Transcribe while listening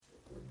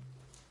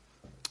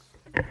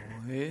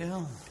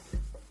Well,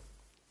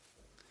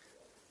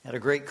 had a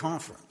great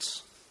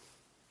conference.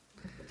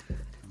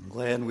 I'm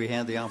glad we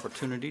had the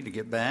opportunity to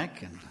get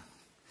back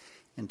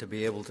and to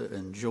be able to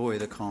enjoy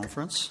the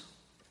conference.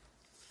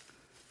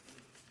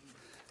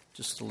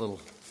 Just a little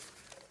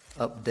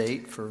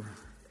update for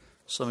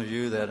some of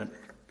you that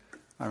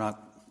are not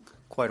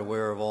quite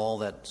aware of all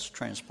that's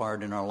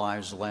transpired in our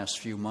lives the last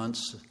few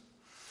months.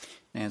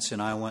 Nancy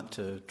and I went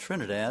to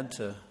Trinidad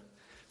to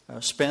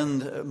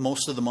spend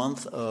most of the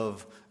month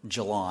of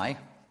July,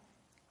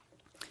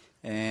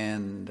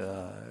 and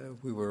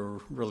we were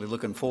really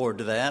looking forward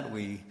to that.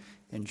 We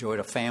enjoyed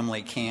a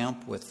family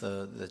camp with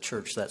the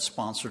church that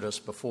sponsored us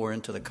before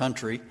into the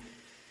country,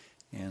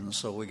 and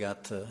so we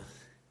got to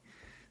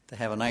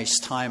have a nice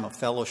time of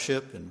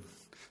fellowship and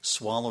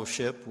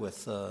swallowship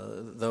with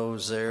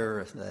those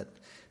there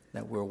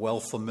that we're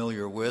well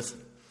familiar with.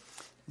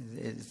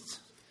 It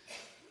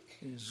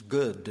was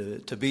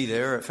good to be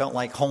there. It felt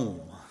like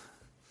home.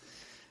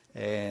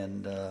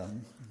 And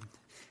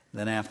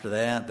then after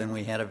that, then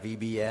we had a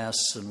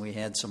VBS and we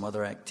had some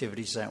other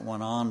activities that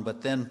went on.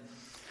 But then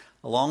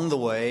along the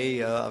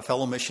way, a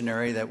fellow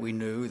missionary that we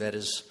knew that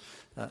is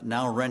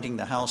now renting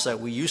the house that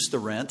we used to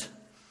rent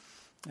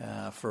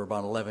for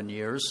about 11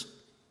 years.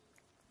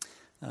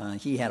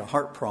 He had a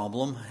heart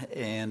problem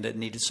and it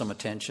needed some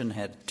attention,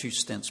 had 2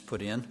 stents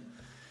put in.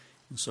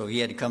 And so he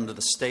had to come to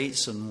the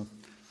States, and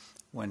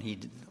when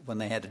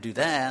they had to do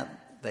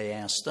that, they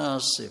asked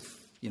us if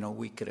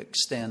we could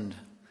extend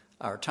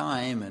our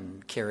time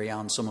and carry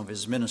on some of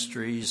his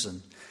ministries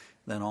and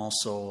then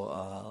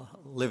also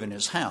live in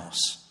his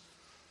house.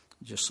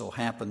 It just so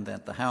happened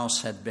that the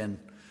house had been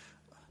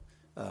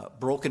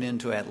broken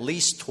into at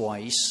least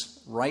twice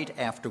right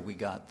after we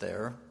got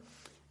there,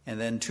 and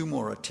then 2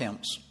 more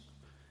attempts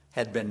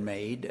had been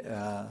made.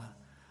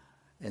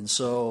 And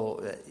so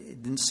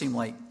it didn't seem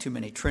like too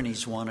many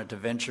Trinis wanted to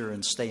venture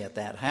and stay at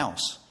that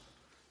house.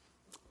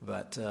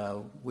 But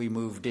we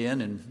moved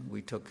in and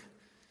we took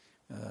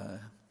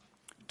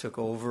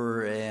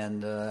over,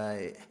 and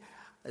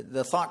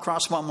the thought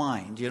crossed my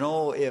mind,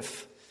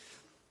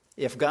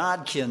 if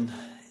God can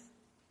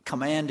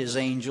command his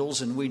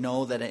angels, and we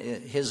know that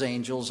his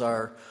angels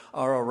are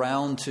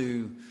around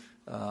to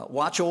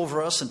watch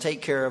over us and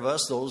take care of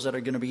us, those that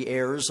are going to be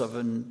heirs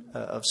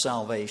of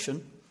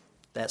salvation,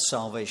 that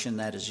salvation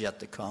that is yet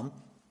to come,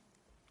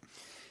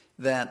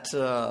 that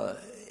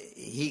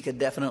he could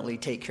definitely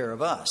take care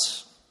of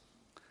us.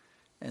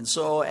 And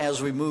so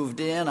as we moved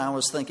in, I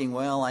was thinking,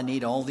 well, I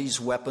need all these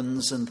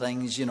weapons and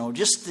things,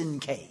 just in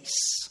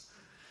case.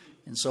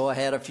 And so I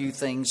had a few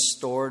things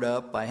stored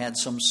up. I had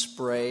some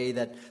spray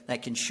that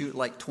can shoot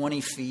like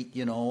 20 feet,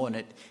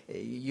 and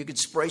you could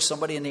spray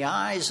somebody in the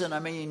eyes, and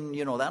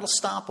that'll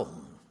stop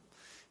them.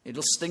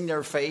 It'll sting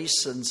their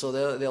face, and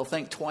so they'll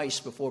think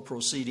twice before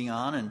proceeding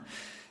on.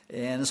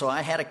 And so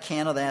I had a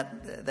can of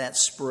that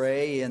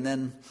spray, and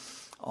then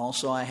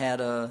also I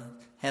had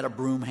a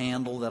broom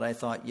handle that I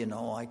thought,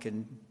 I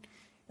can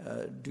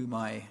do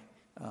my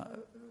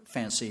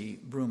fancy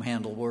broom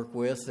handle work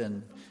with,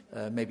 and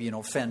maybe,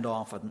 fend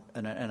off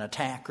an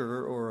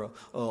attacker or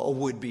a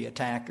would-be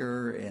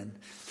attacker.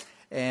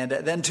 And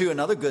then, too,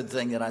 another good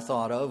thing that I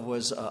thought of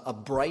was a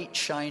bright,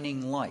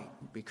 shining light,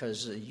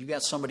 because you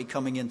got somebody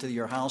coming into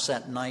your house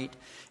at night,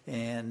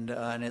 and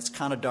it's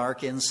kind of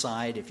dark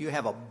inside. If you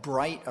have a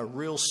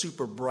real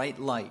super bright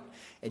light,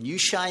 and you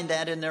shine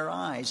that in their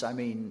eyes,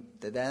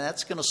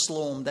 that's going to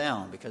slow them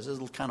down, because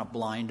it'll kind of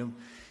blind them.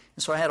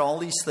 And so I had all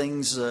these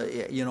things,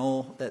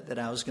 that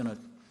I was going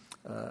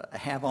to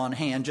have on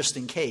hand just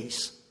in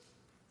case.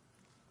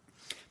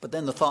 But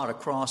then the thought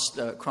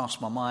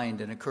crossed my mind,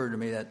 and occurred to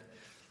me that,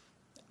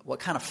 what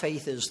kind of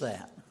faith is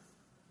that?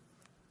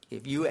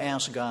 If you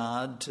ask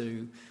God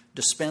to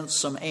dispense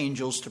some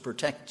angels to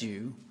protect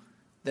you,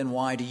 then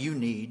why do you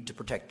need to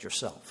protect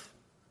yourself?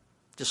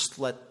 Just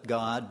let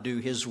God do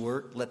his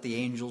work. Let the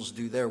angels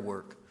do their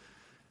work.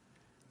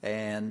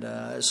 And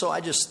so I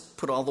just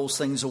put all those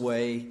things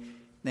away.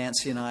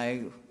 Nancy and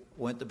I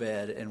went to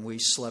bed, and we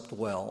slept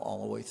well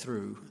all the way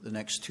through the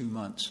next 2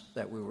 months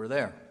that we were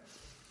there.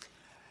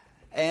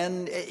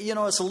 And,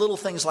 it's the little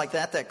things like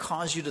that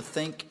cause you to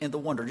think and to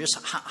wonder, just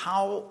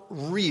how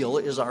real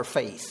is our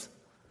faith?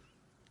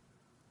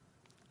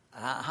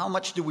 How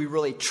much do we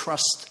really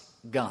trust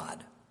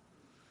God?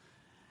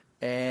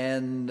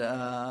 And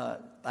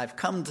I've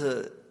come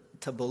to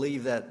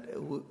believe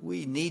that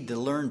we need to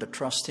learn to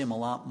trust him a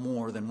lot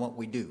more than what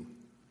we do.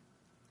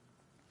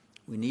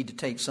 We need to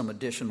take some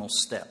additional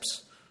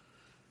steps.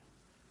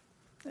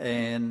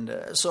 And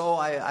so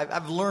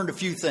I've learned a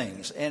few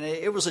things, and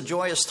it was a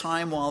joyous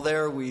time while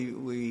there.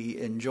 We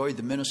enjoyed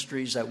the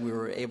ministries that we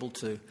were able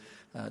to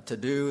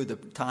do, the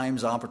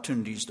times,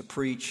 opportunities to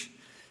preach,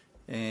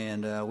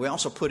 and we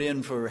also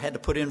had to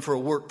put in for a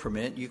work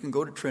permit. You can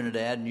go to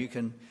Trinidad and you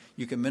can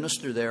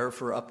minister there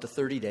for up to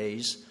 30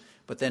 days,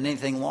 but then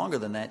anything longer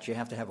than that, you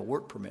have to have a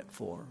work permit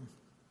for.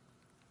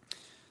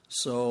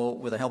 So,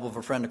 with the help of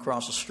a friend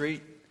across the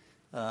street,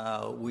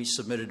 We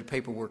submitted the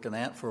paperwork on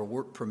that for a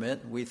work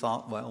permit. We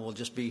thought, well, we'll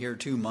just be here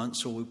 2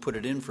 months, so we put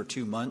it in for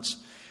 2 months.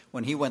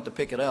 when he went to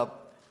pick it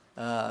up,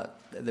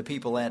 the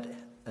people at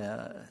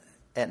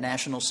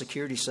National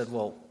Security said,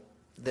 well,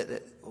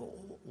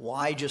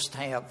 why just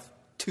have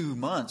 2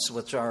 months,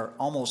 which are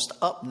almost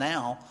up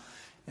now?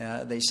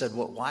 They said,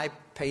 well, why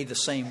pay the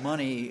same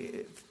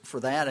money for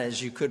that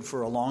as you could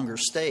for a longer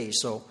stay?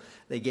 So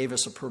they gave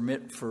us a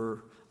permit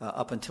for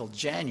up until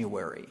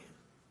January.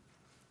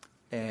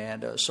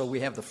 And so we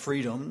have the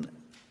freedom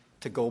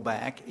to go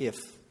back if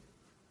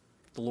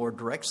the Lord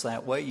directs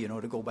that way,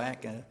 to go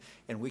back,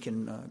 and we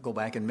can go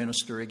back and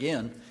minister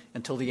again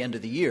until the end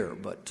of the year.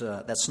 But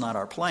that's not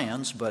our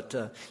plans. But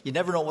you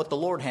never know what the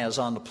Lord has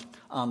on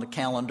the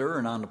calendar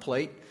and on the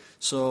plate.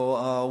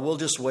 So we'll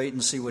just wait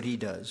and see what He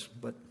does.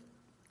 But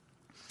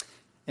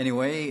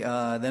anyway,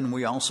 then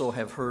we also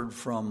have heard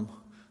from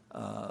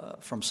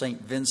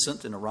St.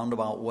 Vincent in a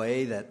roundabout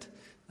way that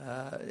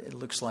it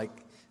looks like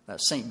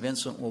St.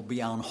 Vincent will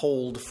be on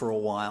hold for a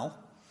while.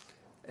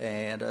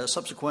 And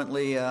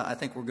subsequently, I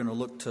think we're going to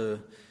look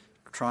to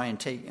try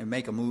and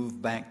make a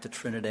move back to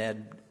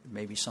Trinidad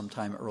maybe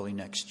sometime early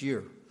next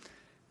year.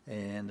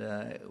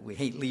 And we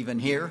hate leaving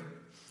here.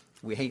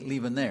 We hate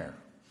leaving there.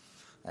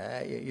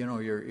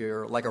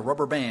 You're like a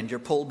rubber band. You're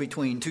pulled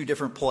between two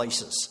different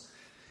places.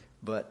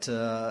 But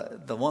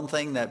the one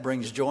thing that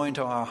brings joy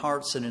into our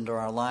hearts and into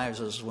our lives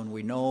is when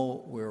we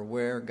know we're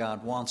where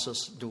God wants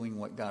us, doing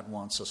what God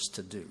wants us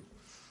to do.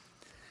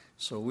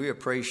 So we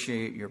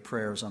appreciate your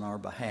prayers on our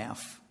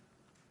behalf.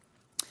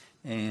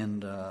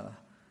 And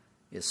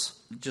it's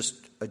just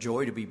a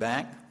joy to be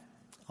back.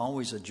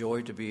 Always a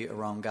joy to be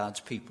around God's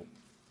people.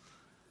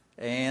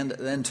 And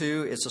then,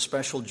 too, it's a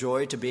special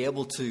joy to be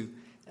able to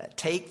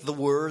take the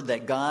word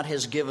that God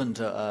has given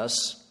to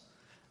us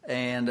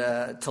and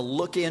to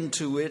look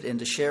into it and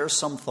to share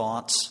some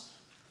thoughts,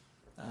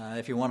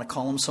 if you want to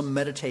call them some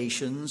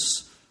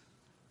meditations,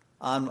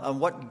 on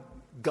what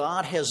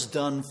God has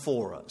done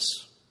for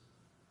us.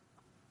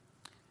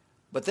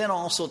 But then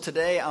also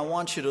today, I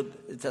want you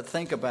to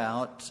think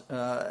about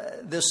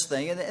this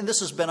thing, and this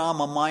has been on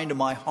my mind and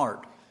my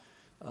heart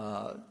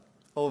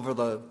over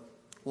the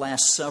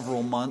last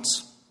several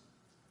months.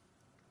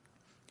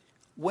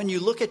 When you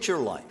look at your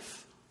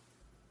life,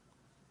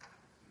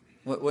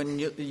 when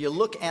you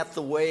look at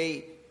the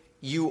way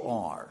you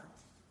are,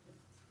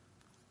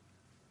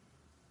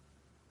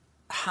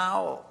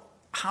 how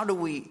do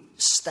we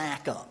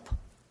stack up?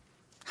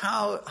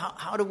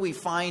 How do we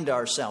find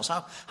ourselves?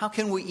 How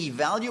can we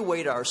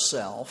evaluate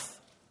ourselves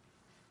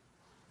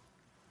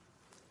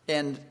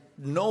and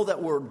know that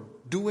we're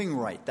doing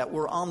right, that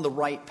we're on the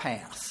right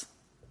path,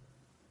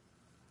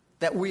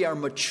 that we are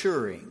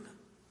maturing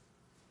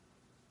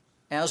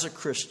as a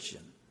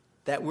Christian,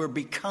 that we're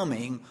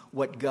becoming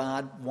what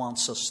God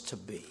wants us to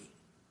be?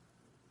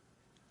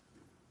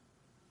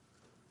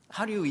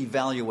 How do you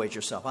evaluate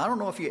yourself? I don't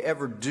know if you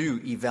ever do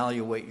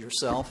evaluate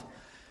yourself.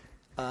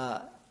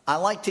 I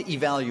like to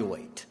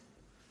evaluate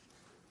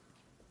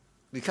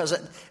because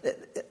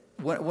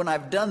when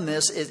I've done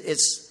this,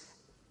 it's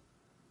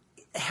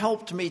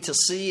helped me to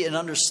see and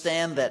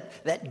understand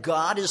that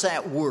God is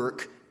at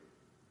work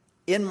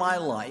in my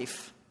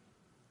life,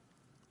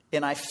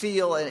 and I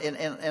feel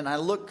and I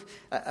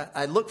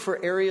look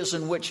for areas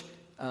in which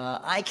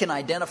I can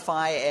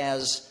identify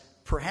as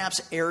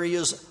perhaps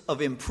areas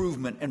of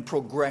improvement and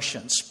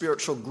progression,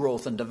 spiritual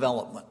growth and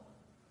development.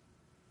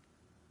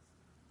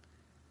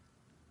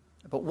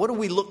 But what do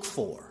we look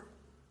for?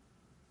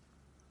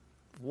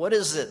 What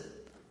is it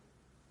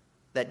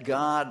that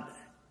God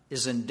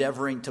is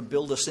endeavoring to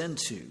build us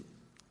into,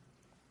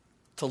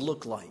 to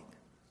look like?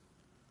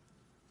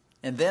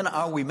 And then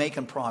are we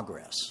making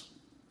progress?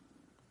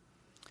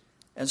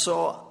 And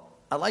so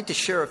I'd like to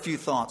share a few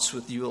thoughts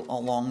with you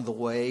along the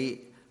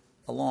way,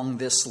 along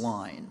this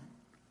line.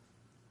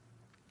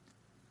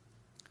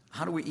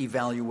 How do we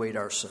evaluate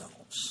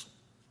ourselves?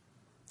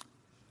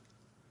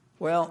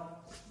 Well,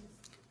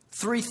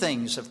 3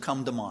 things have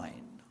come to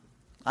mind.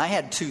 I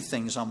had 2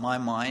 things on my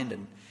mind,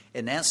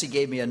 and Nancy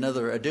gave me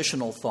another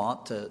additional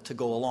thought to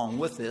go along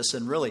with this,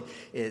 and really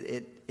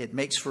it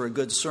makes for a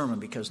good sermon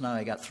because now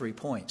I got 3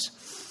 points.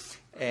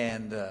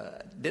 And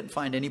didn't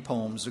find any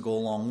poems to go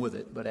along with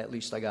it, but at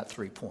least I got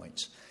 3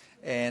 points.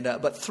 And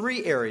but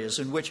 3 areas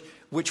in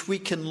which we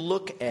can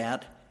look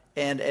at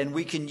and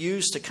we can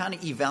use to kind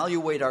of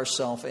evaluate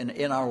ourselves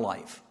in our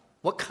life.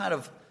 What kind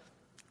of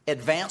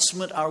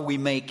advancement are we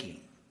making?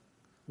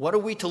 What are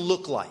we to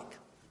look like?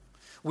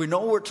 We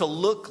know we're to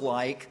look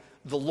like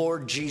the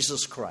Lord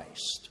Jesus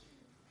Christ.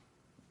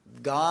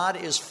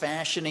 God is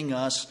fashioning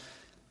us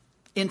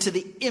into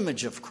the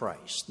image of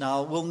Christ.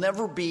 Now, we'll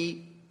never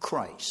be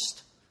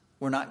Christ.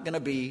 We're not going to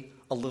be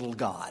a little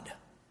God.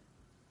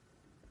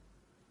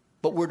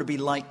 But we're to be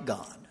like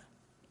God.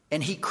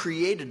 And He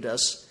created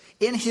us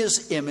in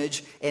His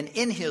image and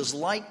in His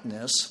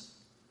likeness.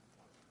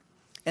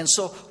 And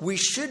so we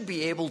should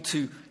be able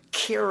to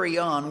carry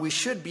on. We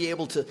should be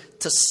able to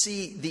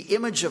see the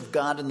image of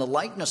God and the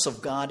likeness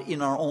of God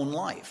in our own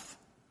life.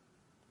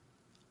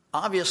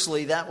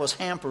 Obviously, that was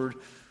hampered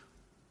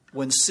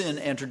when sin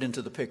entered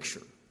into the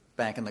picture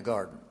back in the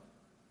garden.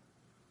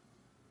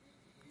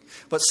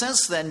 But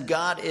since then,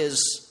 God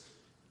is,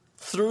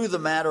 through the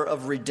matter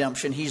of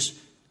redemption,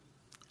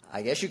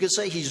 I guess you could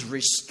say he's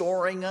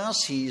restoring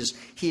us. He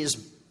is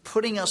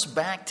putting us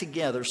back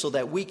together so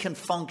that we can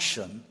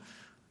function,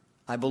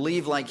 I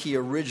believe, like he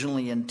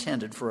originally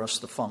intended for us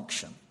to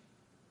function.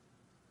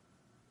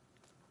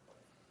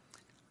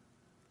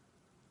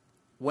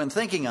 When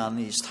thinking on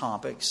these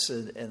topics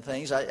and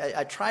things,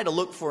 I try to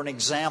look for an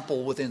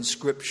example within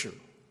Scripture.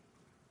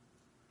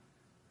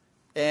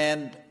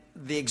 And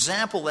the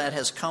example that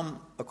has come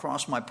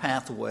across my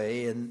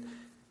pathway and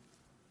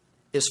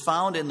is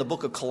found in the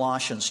book of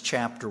Colossians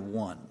chapter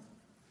 1.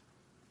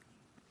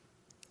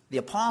 The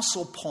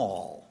Apostle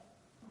Paul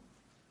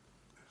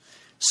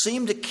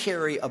seemed to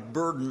carry a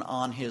burden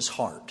on his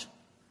heart.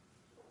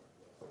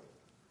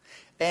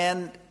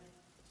 And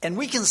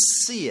we can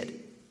see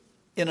it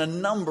in a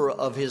number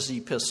of his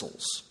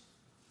epistles.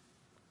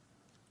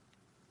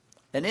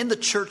 And in the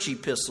church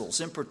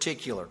epistles in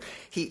particular,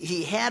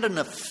 he had an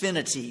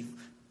affinity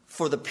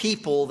for the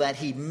people that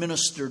he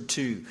ministered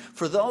to,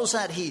 for those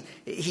that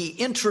he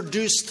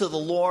introduced to the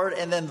Lord,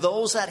 and then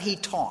those that he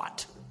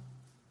taught.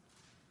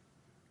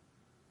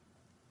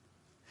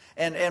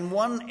 And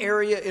one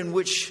area in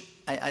which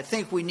I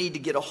think we need to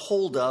get a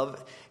hold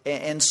of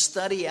and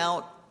study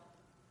out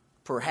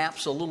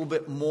perhaps a little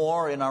bit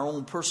more in our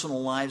own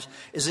personal lives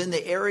is in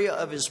the area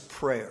of his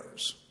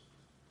prayers.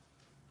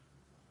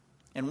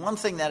 And one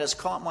thing that has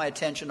caught my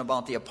attention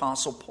about the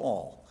Apostle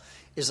Paul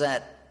is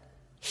that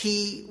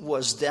he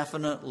was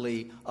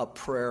definitely a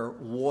prayer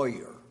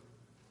warrior.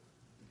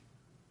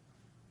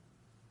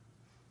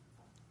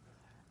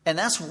 And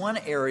that's one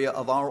area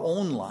of our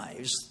own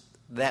lives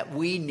that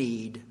we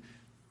need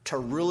to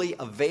really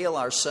avail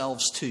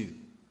ourselves to.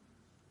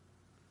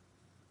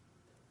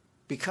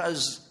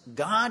 Because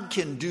God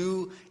can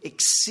do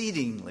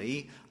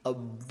exceedingly,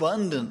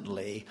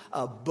 abundantly,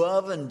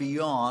 above and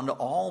beyond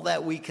all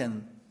that we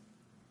can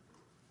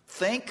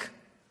think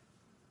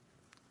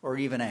or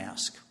even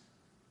ask.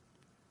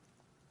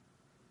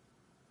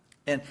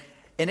 And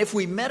if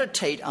we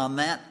meditate on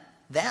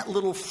that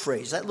little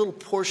phrase, that little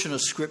portion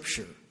of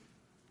Scripture,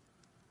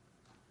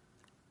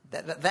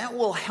 that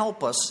will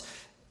help us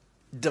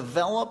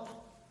develop,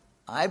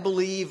 I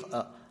believe,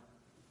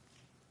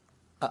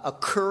 a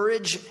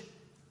courage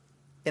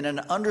and an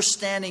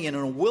understanding and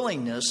a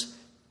willingness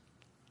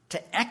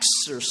to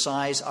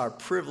exercise our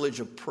privilege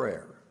of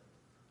prayer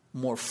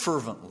more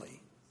fervently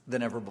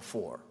than ever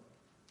before.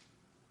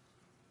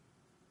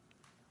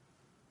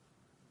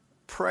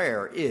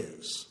 Prayer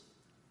is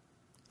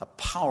a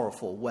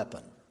powerful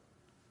weapon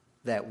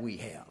that we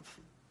have,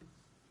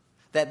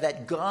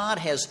 that God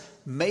has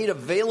made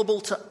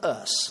available to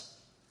us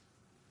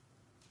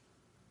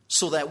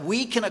so that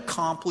we can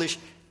accomplish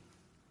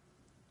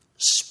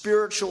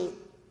spiritual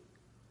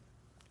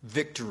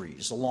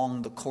victories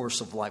along the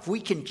course of life. We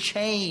can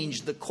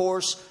change the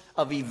course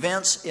of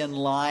events in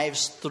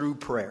lives through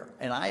prayer.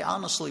 And I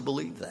honestly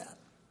believe that.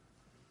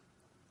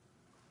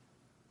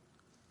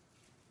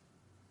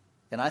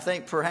 And I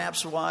think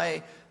perhaps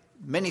why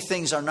many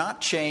things are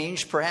not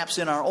changed, perhaps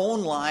in our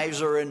own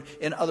lives or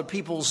in other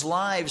people's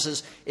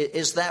lives,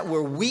 is that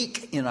we're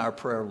weak in our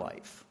prayer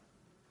life.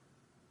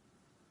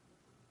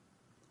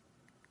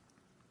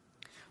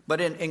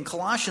 But in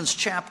Colossians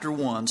chapter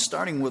 1,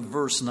 starting with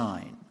verse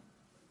 9,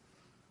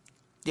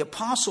 the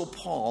Apostle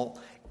Paul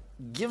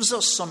gives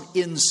us some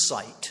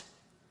insight,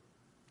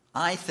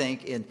 I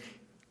think, in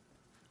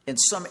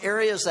some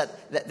areas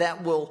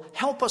that will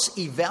help us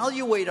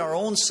evaluate our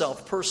own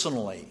self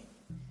personally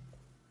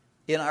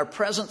in our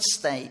present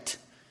state,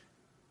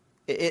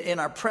 in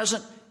our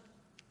present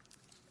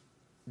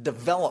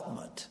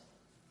development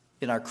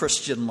in our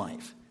Christian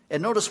life.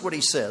 And notice what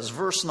he says,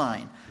 verse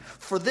 9.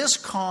 For this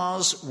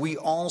cause we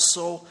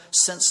also,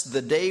 since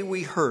the day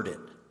we heard it.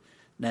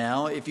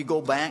 Now, if you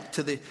go back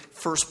to the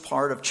first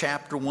part of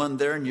chapter 1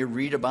 there and you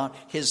read about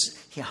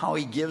how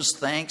he gives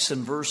thanks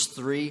in verse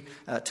 3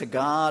 to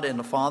God and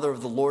the Father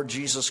of the Lord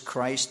Jesus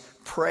Christ,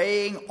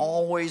 praying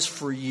always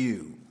for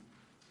you,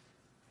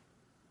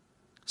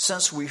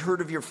 since we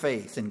heard of your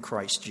faith in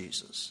Christ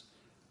Jesus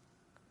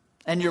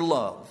and your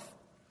love,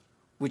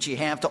 which ye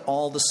have to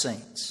all the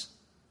saints,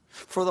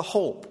 for the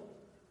hope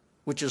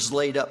which is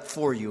laid up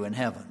for you in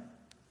heaven,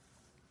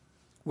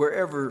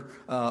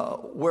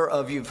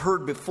 whereof you've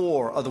heard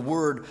before of the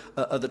word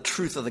of the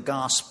truth of the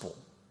gospel.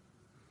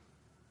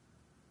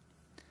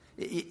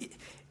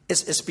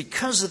 It's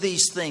because of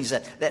these things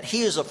that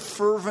he is a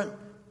fervent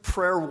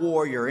prayer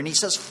warrior. And he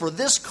says, for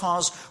this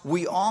cause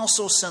we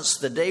also, since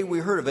the day we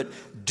heard of it,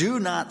 do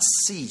not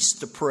cease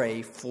to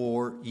pray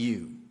for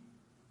you.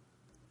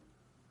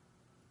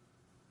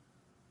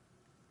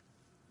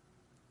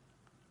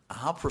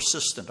 How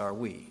persistent are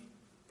we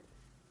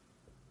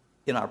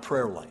in our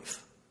prayer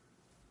life?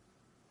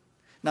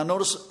 Now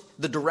notice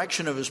the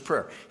direction of his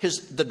prayer.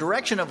 The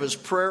direction of his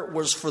prayer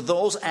was for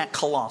those at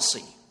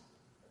Colossae.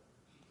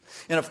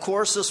 And of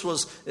course, this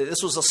was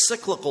a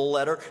cyclical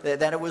letter,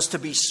 that it was to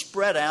be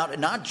spread out,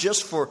 and not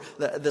just for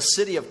the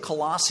city of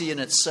Colossae in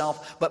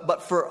itself,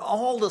 but for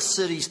all the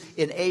cities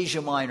in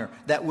Asia Minor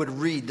that would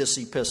read this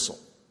epistle.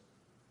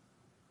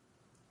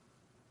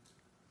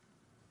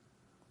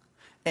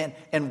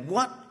 And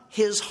what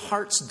his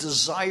heart's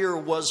desire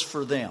was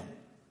for them,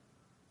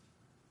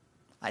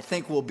 I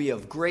think will be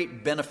of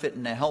great benefit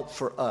and help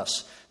for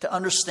us to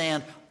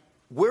understand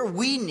where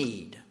we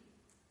need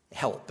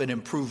help and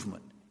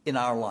improvement in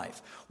our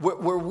life,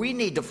 where we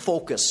need to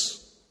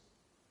focus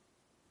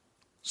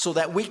so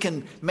that we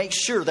can make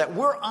sure that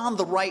we're on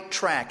the right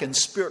track in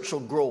spiritual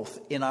growth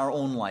in our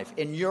own life,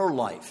 in your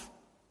life.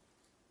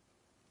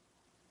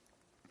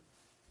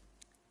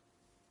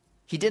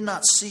 He did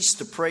not cease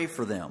to pray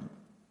for them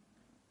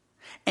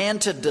and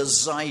to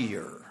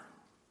desire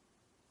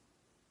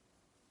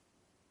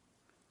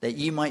that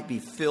ye might be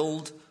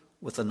filled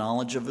with the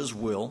knowledge of his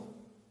will,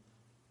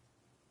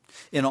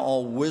 in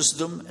all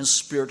wisdom and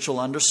spiritual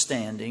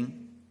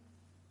understanding.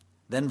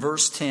 Then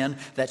verse 10,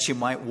 that you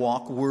might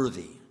walk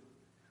worthy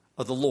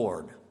of the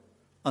Lord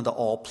unto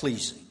all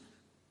pleasing,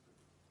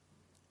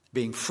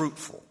 being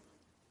fruitful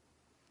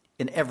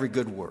in every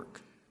good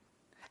work,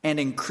 and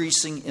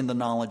increasing in the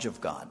knowledge of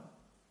God.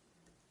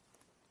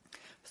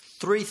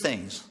 3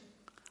 things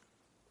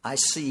I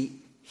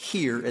see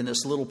here in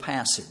this little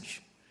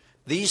passage,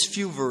 these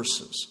few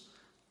verses,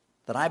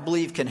 that I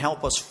believe can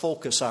help us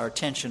focus our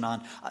attention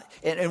on.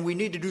 And we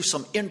need to do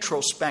some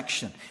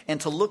introspection and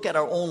to look at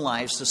our own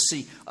lives to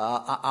see,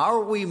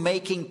 are we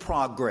making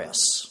progress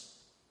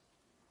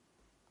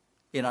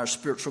in our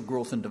spiritual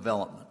growth and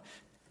development?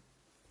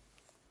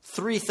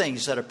 3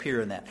 things that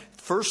appear in that.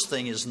 First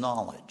thing is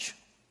knowledge.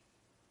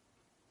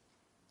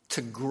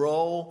 To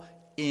grow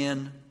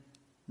in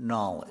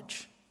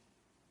knowledge.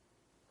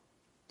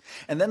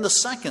 And then the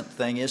second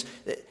thing is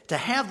to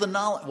have the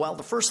knowledge, well,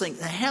 the first thing,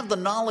 to have the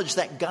knowledge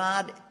that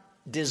God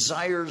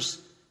desires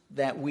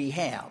that we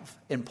have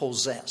and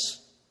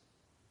possess.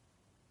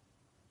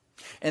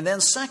 And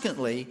then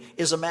secondly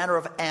is a matter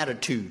of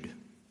attitude.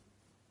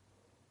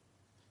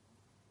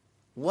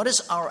 What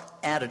is our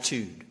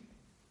attitude?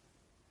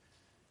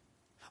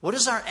 What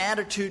is our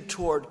attitude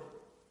toward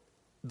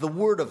the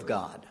Word of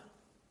God?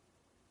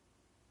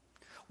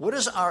 What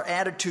is our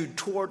attitude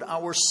toward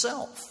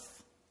ourselves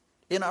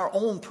in our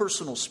own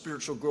personal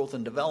spiritual growth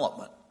and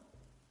development?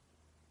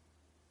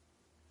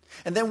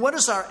 And then what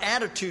is our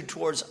attitude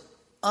towards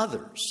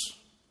others?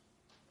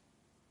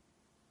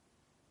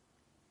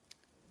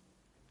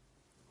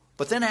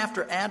 But then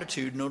after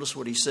attitude, notice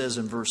what he says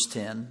in verse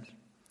 10,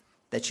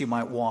 that you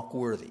might walk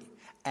worthy.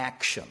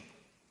 Action.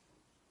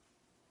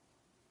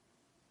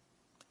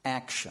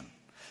 Action.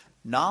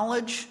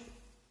 Knowledge,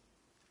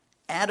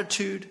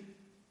 attitude,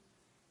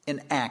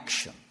 and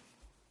action.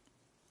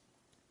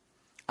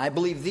 I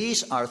believe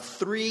these are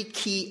 3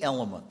 key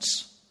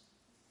elements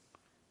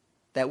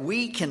that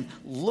we can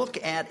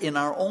look at in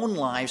our own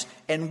lives,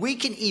 and we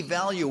can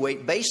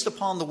evaluate based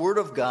upon the Word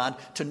of God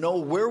to know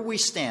where we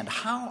stand.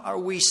 How are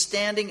we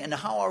standing and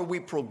how are we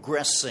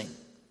progressing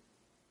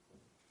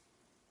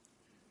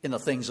in the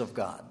things of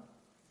God?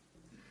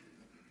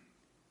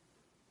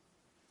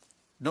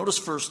 Notice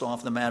first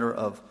off the matter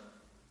of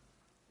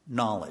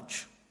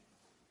knowledge.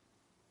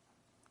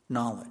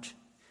 Knowledge.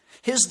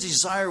 His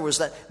desire was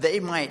that they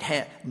might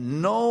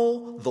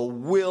know the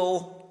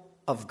will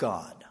of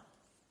God.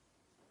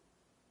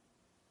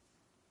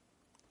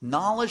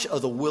 Knowledge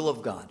of the will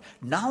of God.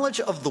 Knowledge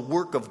of the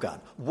work of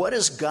God. What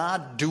is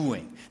God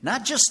doing?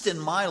 Not just in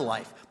my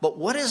life, but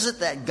what is it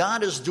that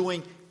God is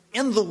doing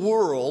in the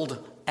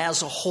world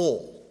as a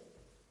whole?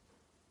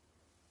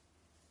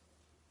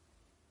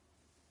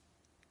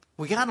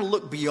 We got to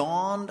look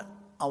beyond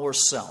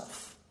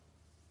ourselves.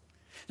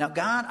 Now,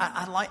 God,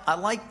 I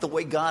like the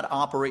way God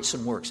operates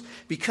and works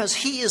because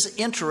He is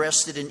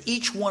interested in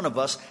each one of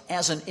us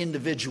as an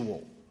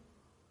individual.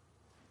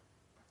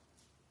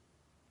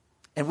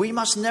 And we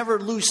must never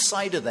lose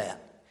sight of that.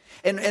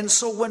 And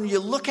so when you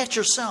look at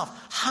yourself,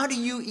 how do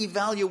you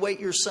evaluate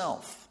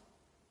yourself?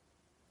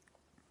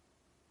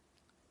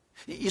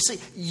 You see,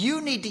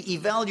 you need to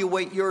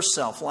evaluate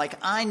yourself like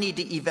I need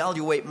to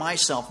evaluate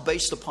myself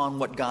based upon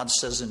what God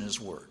says in His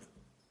Word.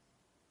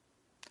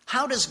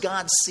 How does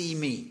God see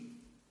me?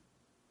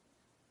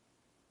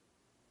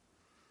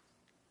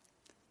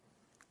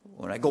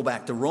 When I go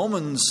back to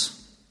Romans,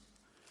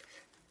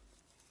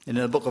 in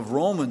the book of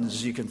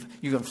Romans, you can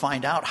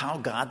find out how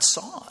God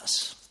saw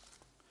us.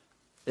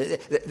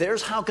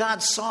 There's how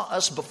God saw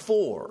us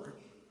before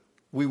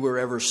we were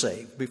ever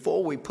saved,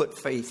 before we put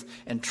faith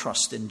and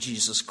trust in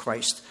Jesus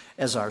Christ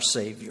as our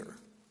Savior.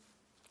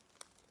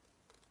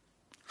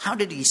 How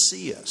did He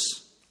see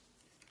us?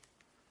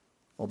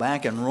 Well,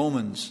 back in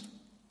Romans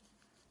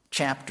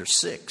chapter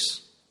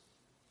 6,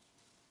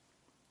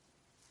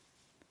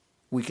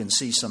 we can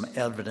see some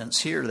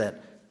evidence here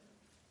that,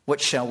 what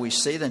shall we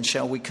say then?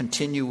 Shall we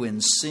continue in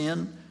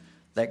sin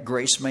that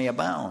grace may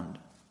abound?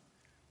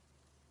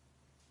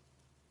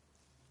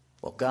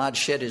 Well, God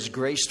shed His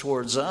grace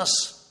towards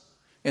us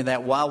in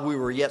that while we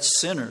were yet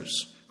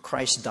sinners,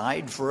 Christ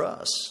died for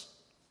us.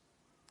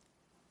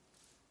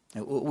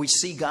 We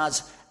see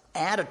God's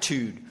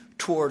attitude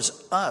towards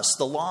us,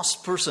 the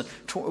lost person,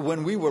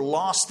 when we were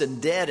lost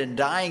and dead and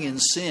dying in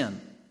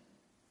sin.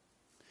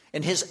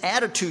 And his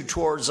attitude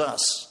towards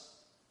us.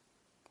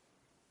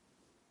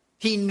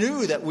 He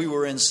knew that we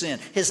were in sin.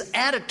 His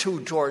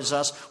attitude towards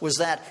us was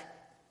that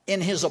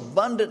in his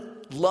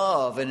abundant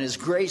love and his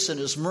grace and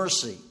his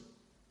mercy,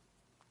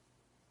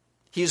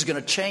 he was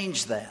going to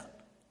change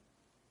that.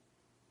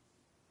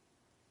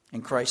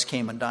 And Christ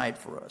came and died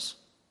for us.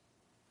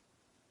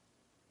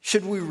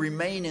 Should we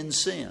remain in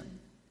sin?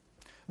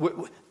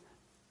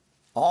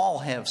 All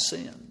have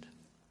sinned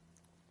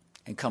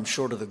and come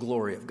short of the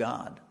glory of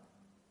God.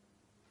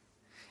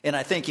 And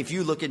I think if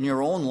you look in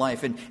your own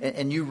life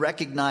and you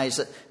recognize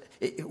that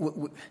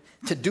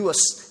to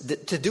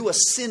do a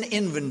sin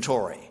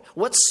inventory,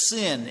 what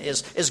sin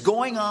is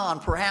going on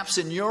perhaps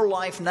in your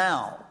life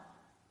now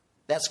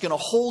that's going to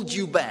hold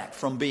you back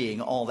from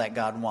being all that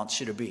God wants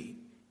you to be?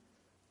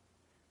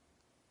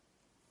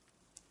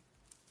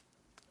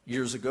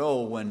 Years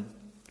ago, when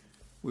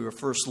we were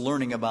first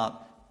learning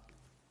about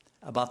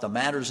the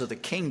matters of the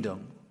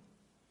kingdom,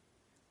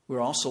 we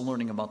were also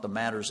learning about the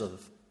matters of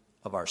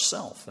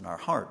ourself and our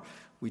heart.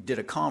 We did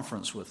a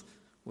conference with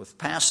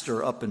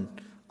pastor up in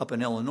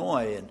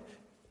Illinois,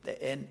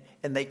 and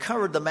they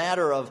covered the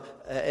matter of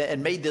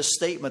and made this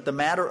statement: the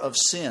matter of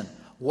sin.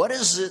 What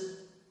is it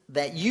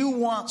that you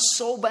want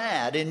so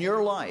bad in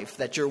your life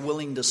that you're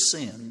willing to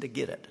sin to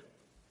get it?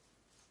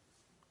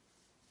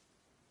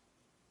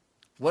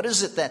 What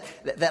is it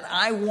that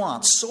I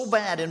want so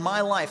bad in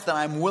my life that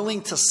I'm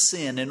willing to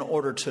sin in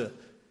order to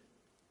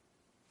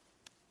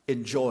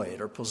enjoy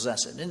it or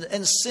possess it?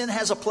 And sin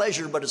has a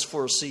pleasure, but it's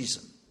for a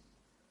season.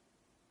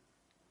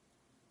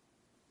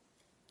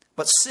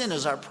 But sin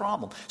is our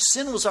problem.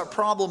 Sin was our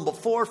problem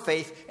before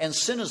faith, and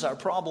sin is our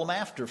problem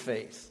after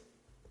faith.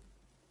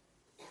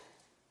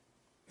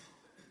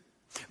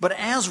 But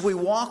as we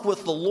walk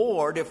with the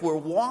Lord, if we're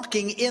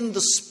walking in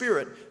the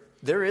Spirit,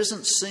 there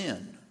isn't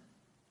sin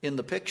in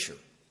the picture.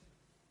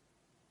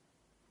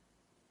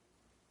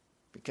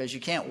 Because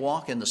you can't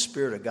walk in the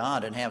Spirit of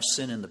God and have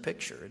sin in the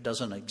picture. It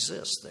doesn't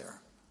exist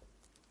there.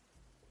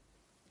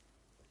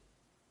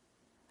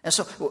 And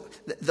so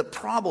the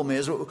problem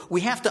is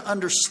we have to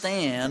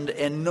understand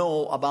and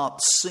know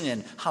about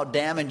sin, how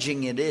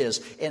damaging it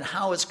is, and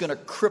how it's going to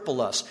cripple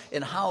us,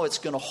 and how it's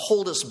going to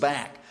hold us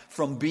back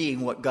from being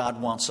what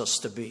God wants us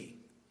to be.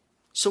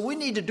 So we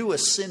need to do a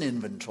sin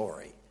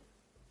inventory.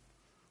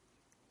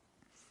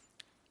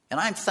 And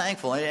I'm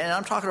thankful, and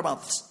I'm talking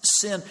about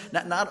sin,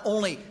 not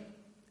only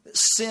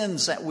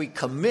sins that we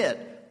commit,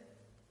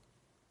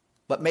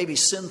 but maybe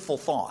sinful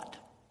thought.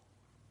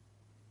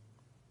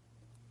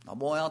 Now,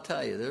 boy, I'll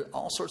tell you, there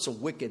all sorts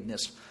of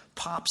wickedness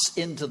pops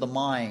into the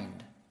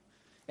mind.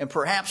 And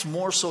perhaps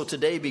more so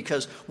today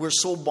because we're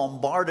so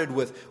bombarded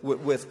with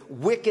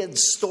wicked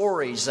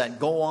stories that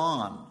go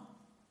on.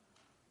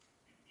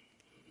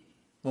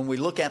 When we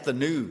look at the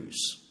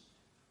news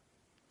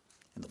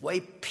and the way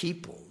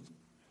people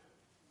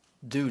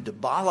do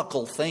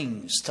diabolical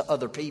things to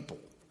other people.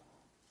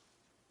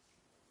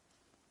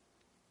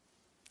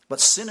 But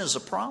sin is a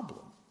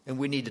problem, and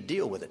we need to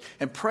deal with it.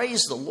 And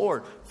praise the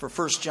Lord for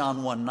 1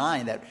 John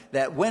 1:9,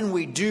 that when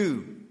we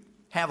do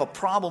have a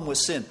problem with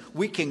sin,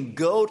 we can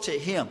go to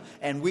Him,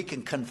 and we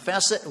can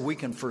confess it, and we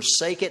can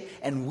forsake it,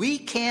 and we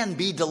can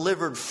be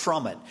delivered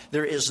from it.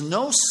 There is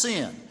no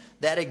sin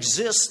that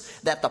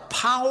exists that the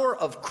power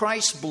of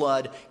Christ's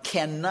blood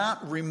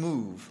cannot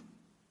remove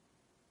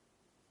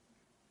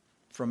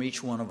from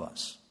each one of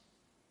us.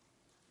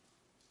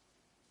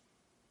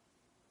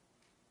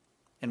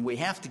 And we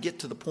have to get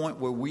to the point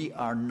where we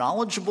are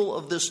knowledgeable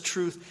of this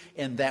truth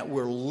and that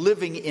we're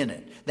living in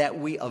it, that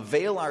we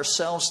avail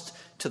ourselves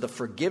to the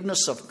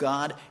forgiveness of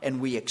God and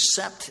we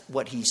accept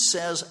what He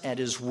says at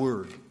His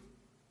word,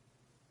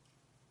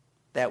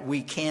 that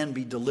we can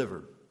be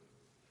delivered.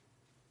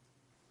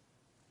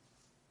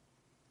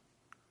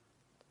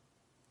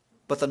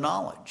 But the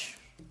knowledge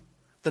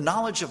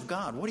of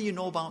God, what do you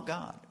know about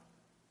God?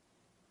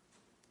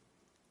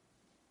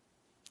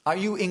 Are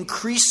you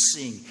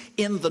increasing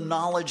in the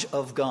knowledge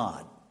of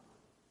God?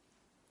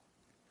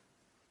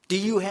 Do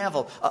you have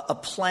a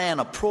plan,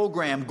 a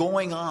program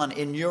going on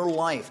in your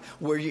life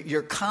where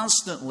you're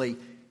constantly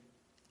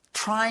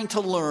trying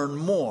to learn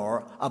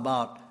more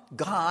about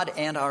God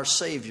and our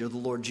Savior, the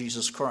Lord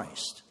Jesus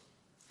Christ?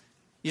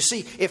 You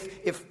see,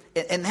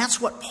 and that's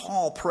what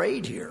Paul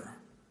prayed here,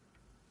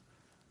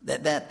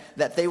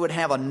 that they would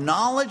have a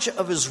knowledge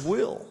of His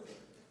will.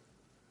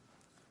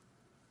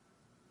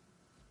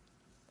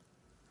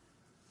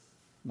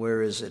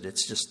 Where is it?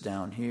 It's just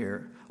down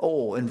here.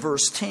 Oh, in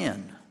verse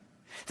 10.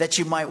 That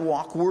you might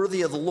walk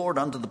worthy of the Lord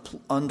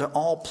unto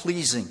all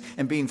pleasing,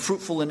 and being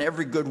fruitful in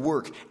every good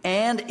work,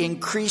 and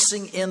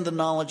increasing in the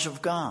knowledge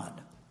of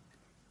God.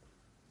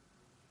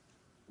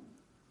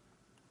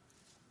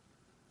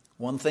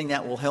 One thing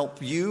that will help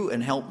you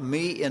and help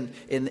me in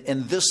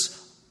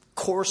this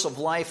course of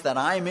life that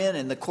I'm in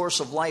and the course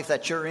of life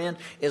that you're in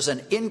is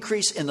an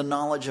increase in the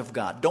knowledge of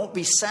God. Don't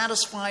be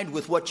satisfied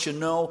with what you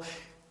know.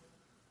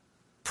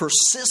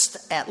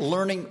 Persist at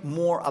learning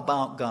more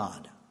about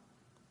God.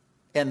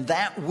 And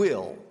that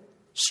will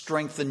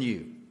strengthen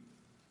you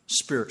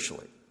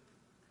spiritually.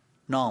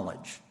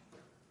 Knowledge.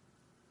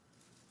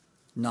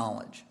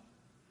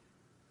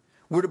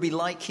 We're to be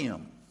like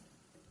Him.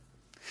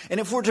 And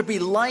if we're to be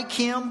like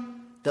Him,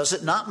 does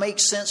it not make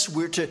sense?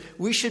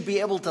 We should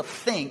be able to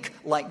think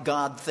like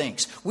God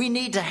thinks. We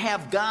need to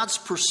have God's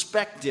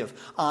perspective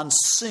on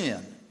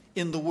sin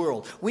in the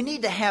world. We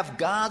need to have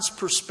God's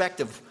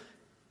perspective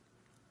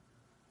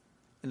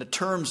in the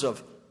terms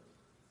of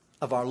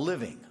our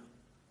living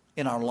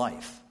in our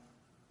life.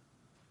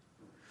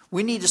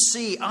 We need to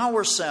see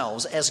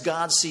ourselves as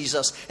God sees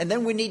us, and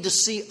then we need to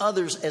see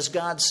others as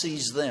God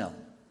sees them.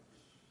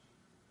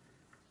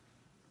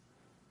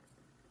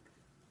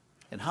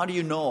 And how do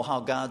you know how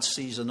God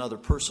sees another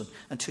person?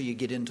 Until you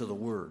get into the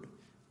Word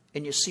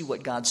and you see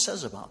what God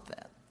says about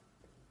that.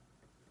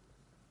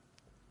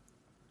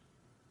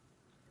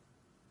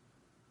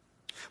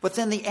 But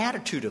then the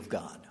attitude of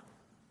God.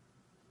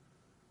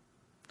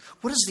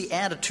 What is the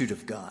attitude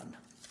of God?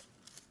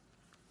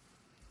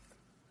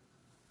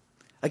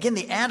 Again,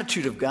 the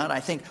attitude of God, I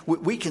think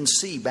we can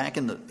see back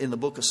in the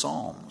book of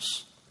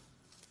Psalms.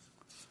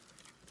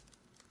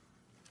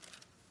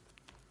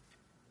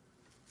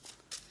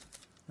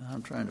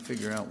 I'm trying to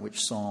figure out which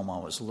psalm I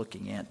was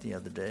looking at the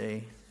other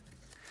day.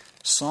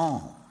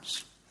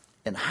 Psalms.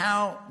 And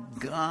how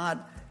God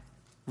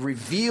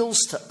reveals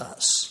to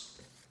us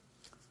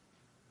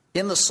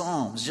in the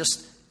Psalms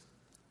just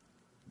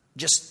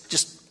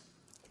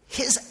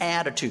His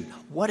attitude,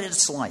 what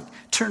it's like.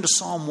 Turn to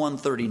Psalm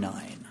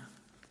 139.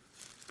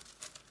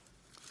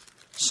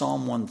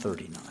 Psalm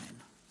 139.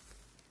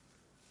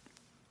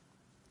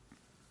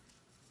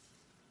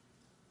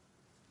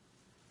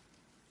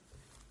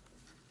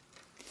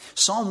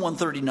 Psalm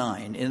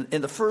 139,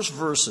 in the first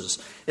verses,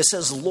 it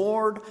says,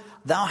 Lord,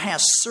 thou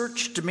hast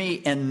searched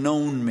me and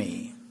known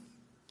me.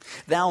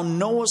 Thou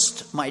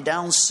knowest my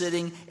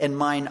downsitting and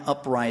mine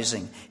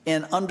uprising,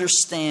 and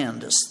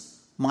understandest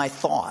my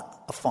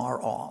thought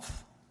afar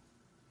off.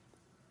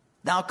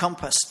 Thou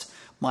compassest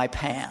my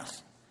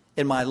path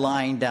and my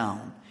lying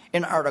down,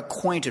 and art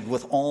acquainted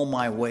with all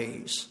my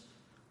ways.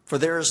 For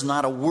there is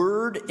not a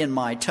word in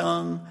my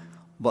tongue,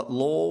 but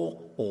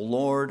lo, O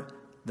Lord,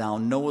 thou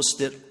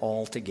knowest it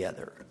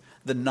altogether.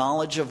 The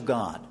knowledge of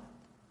God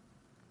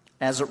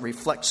as it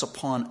reflects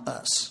upon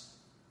us.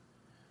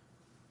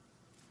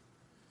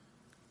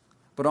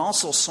 But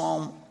also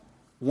Psalm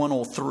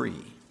 103.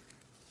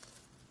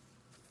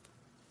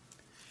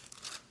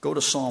 Go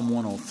to Psalm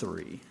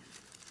 103.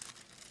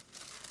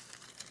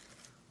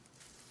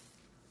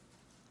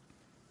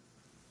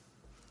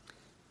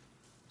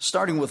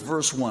 Starting with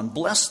verse 1.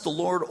 Bless the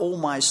Lord, O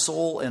my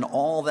soul, and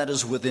all that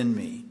is within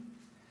me.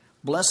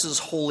 Bless His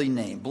holy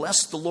name.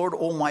 Bless the Lord,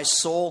 O my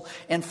soul,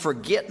 and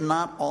forget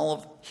not all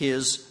of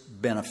His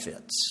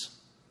benefits.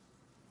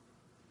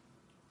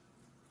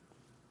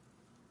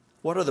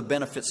 What are the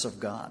benefits of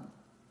God?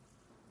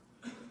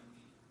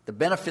 The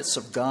benefits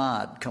of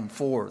God come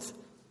forth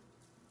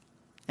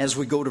as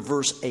we go to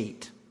verse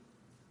 8.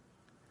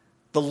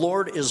 The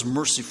Lord is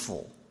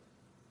merciful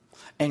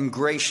and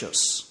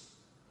gracious,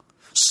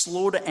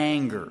 slow to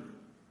anger,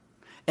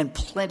 and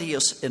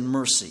plenteous in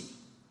mercy.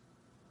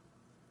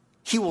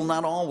 He will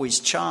not always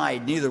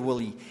chide, neither will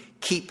He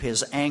keep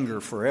His anger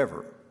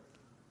forever.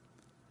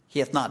 He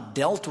hath not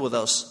dealt with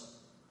us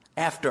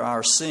after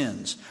our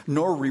sins,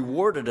 nor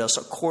rewarded us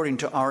according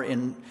to our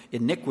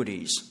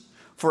iniquities.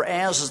 For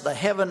as the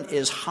heaven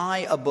is high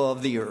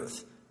above the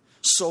earth,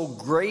 so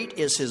great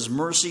is His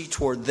mercy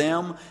toward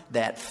them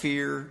that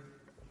fear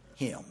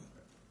Him.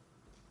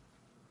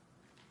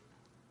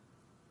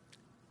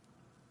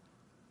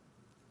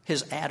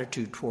 His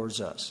attitude towards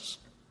us.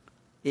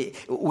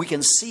 We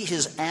can see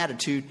His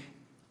attitude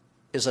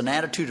is an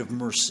attitude of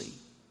mercy.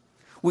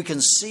 We can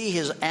see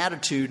His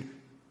attitude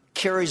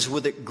carries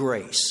with it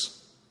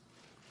grace.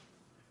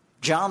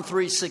 John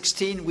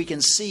 3:16, we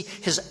can see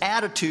His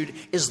attitude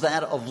is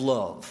that of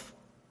love.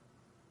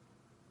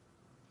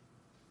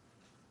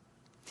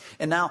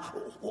 And now,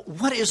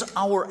 what is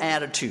our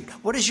attitude?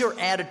 What is your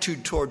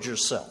attitude towards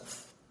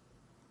yourself?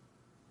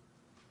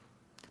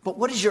 But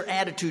what is your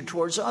attitude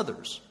towards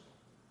others?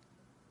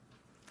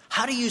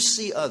 How do you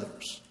see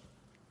others?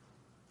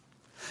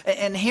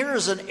 And here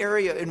is an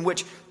area in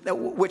which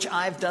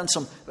I've done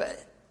some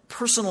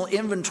personal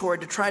inventory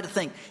to try to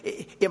think,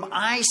 am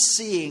I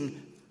seeing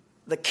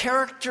the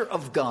character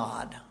of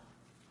God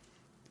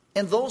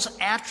and those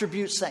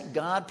attributes that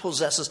God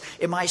possesses?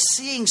 Am I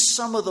seeing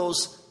some of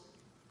those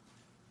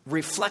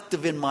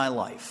reflective in my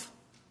life?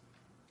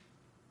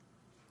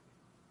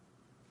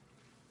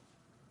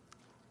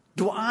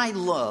 Do I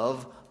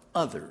love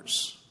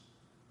others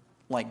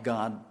like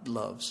God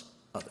loves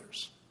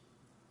others?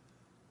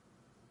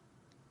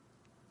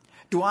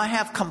 Do I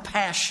have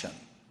compassion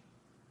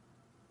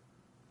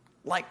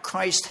like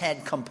Christ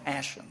had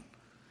compassion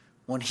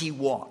when he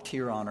walked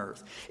here on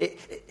earth?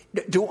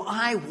 Do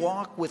I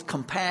walk with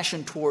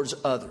compassion towards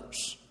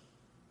others?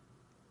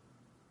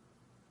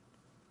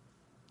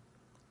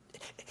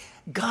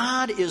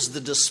 God is the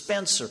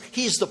dispenser.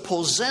 He's the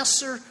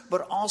possessor,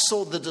 but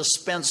also the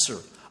dispenser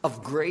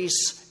of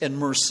grace and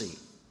mercy.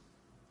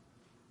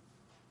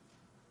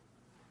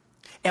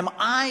 Am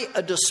I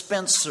a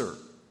dispenser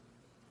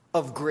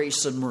of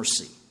grace and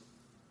mercy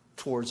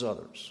towards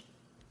others?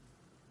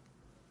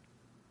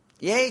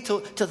 Yea,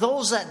 to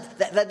those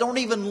that don't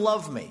even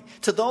love me,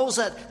 to those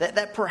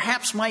that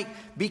perhaps might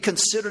be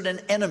considered an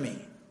enemy.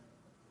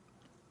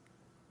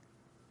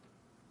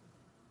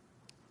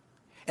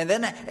 And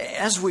then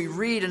as we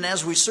read and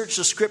as we search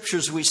the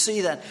Scriptures, we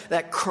see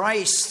that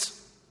Christ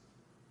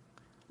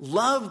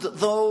loved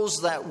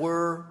those that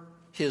were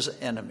his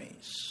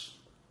enemies.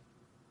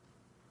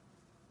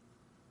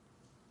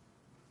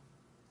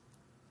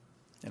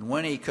 And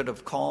when he could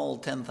have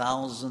called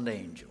 10,000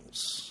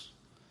 angels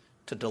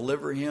to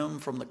deliver him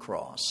from the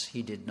cross,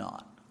 he did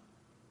not.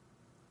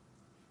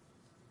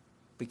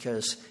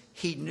 Because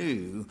he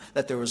knew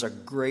that there was a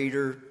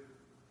greater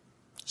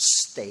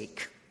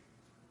stake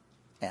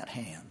at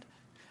hand.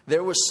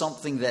 There was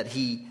something that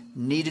he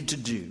needed to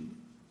do,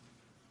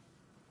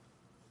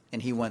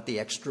 and he went the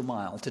extra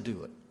mile to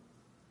do it.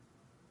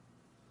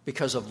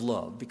 Because of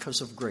love,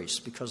 because of grace,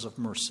 because of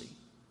mercy.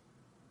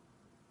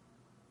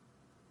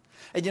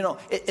 And you know,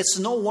 it's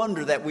no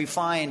wonder that we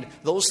find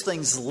those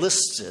things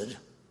listed,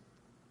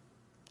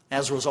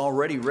 as was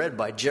already read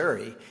by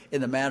Jerry, in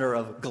the matter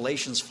of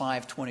Galatians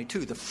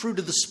 5:22, the fruit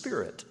of the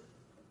Spirit.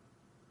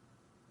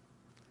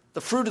 The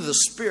fruit of the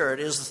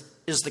Spirit is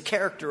the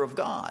character of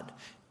God.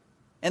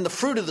 And the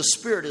fruit of the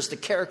Spirit is the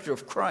character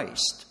of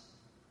Christ.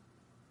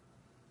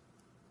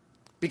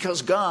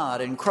 Because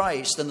God and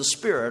Christ and the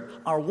Spirit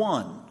are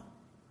one.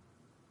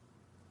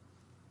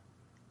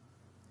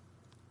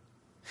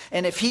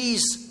 And if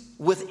he's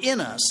within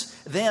us,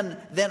 then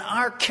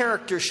our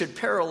character should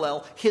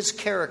parallel his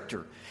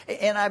character.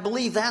 And I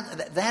believe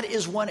that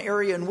is one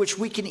area in which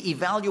we can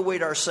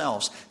evaluate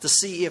ourselves to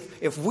see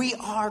if we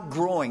are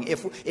growing,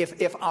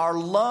 if our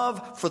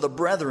love for the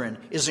brethren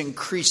is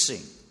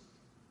increasing.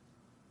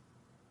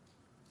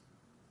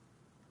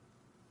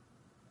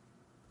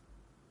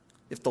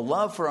 If the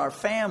love for our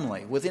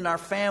family, within our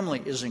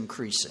family, is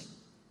increasing.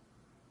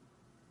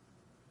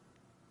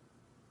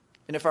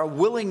 And if our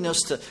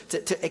willingness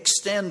to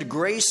extend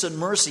grace and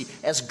mercy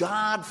as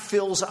God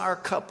fills our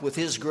cup with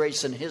his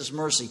grace and his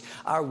mercy,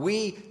 are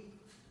we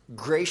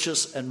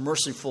gracious and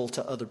merciful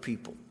to other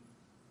people?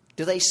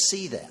 Do they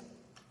see that?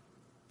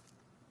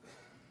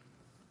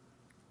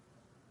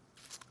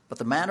 But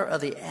the matter of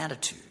the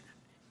attitude,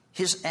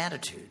 his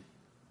attitude,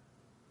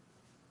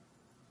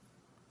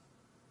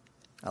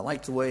 I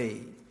like the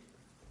way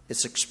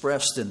it's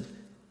expressed in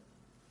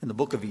the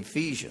book of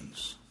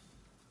Ephesians.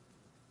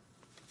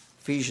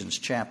 Ephesians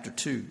chapter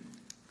 2.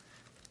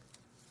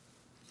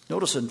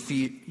 Notice in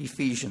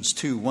Ephesians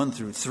 2, 1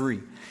 through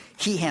 3.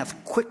 He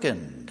hath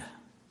quickened,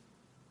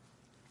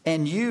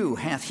 and you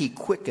hath he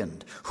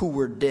quickened, who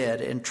were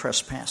dead in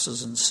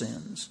trespasses and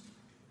sins,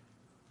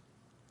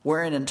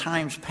 wherein in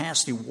times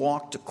past he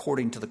walked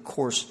according to the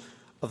course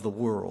of the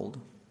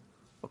world,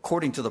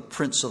 according to the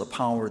prince of the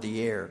power of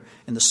the air,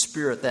 and the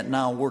spirit that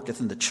now worketh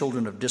in the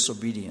children of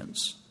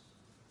disobedience.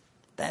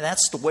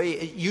 That's the way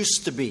it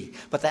used to be,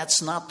 but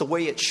that's not the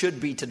way it should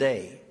be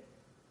today.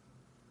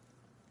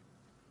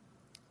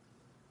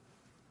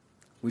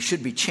 We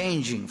should be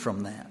changing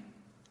from that.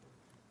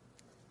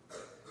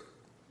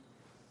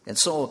 And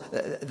so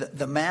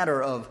the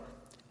matter of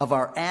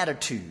our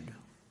attitude,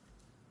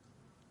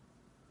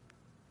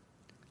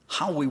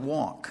 how we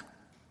walk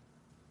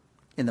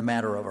in the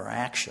matter of our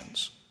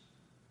actions.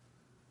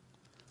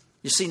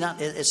 You see,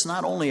 it's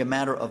not only a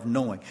matter of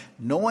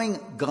knowing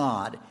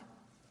God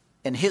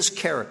and his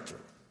character,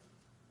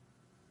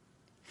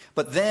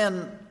 but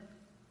then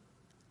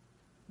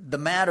the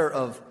matter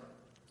of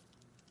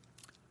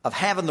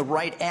having the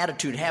right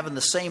attitude, having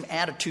the same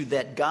attitude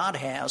that God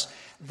has,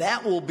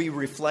 that will be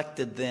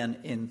reflected then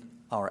in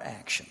our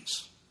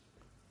actions.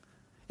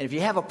 And if you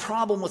have a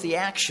problem with the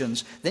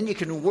actions, then you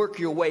can work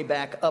your way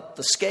back up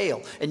the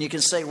scale. And you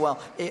can say,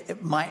 well,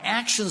 my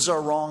actions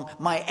are wrong,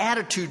 my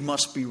attitude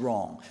must be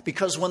wrong.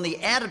 Because when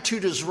the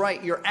attitude is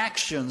right, your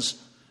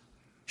actions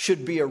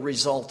should be a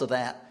result of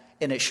that,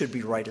 and it should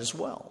be right as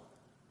well.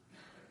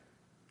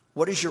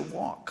 What is your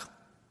walk?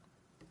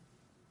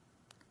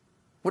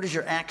 What is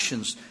your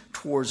actions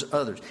towards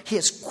others? He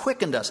has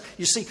quickened us.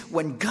 You see,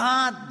 when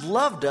God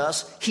loved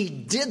us, he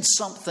did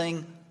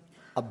something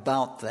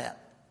about that.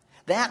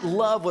 That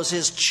love was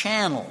his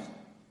channel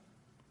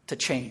to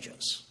change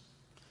us,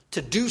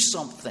 to do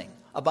something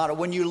about it.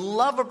 When you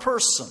love a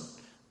person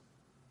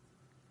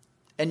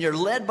and you're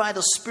led by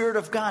the Spirit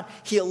of God,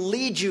 he'll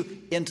lead you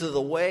into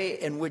the way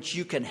in which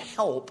you can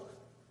help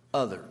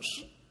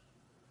others.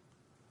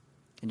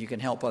 And you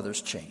can help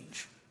others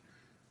change.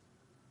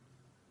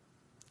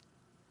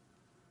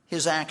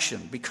 His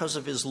action, because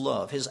of his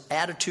love, his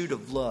attitude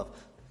of love,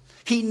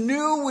 He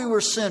knew we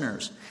were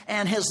sinners,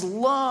 and his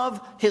love,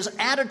 his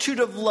attitude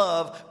of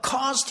love,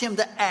 caused him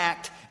to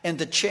act and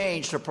to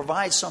change, to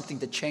provide something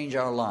to change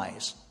our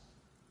lives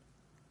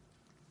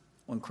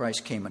when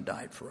Christ came and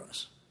died for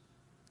us.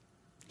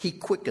 He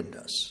quickened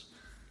us.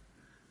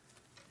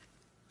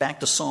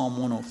 Back to Psalm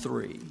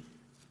 103.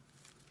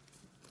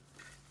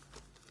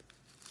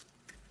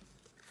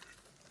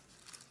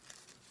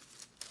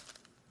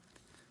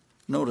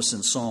 Notice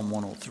in Psalm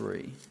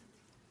 103.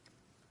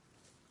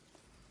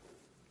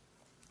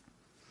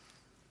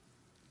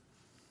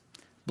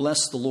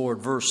 Bless the Lord,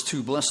 verse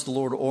 2, bless the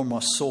Lord, O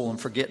my soul,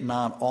 and forget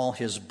not all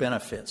his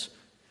benefits,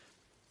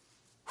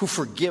 who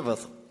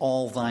forgiveth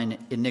all thine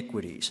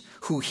iniquities,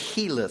 who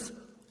healeth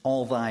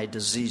all thy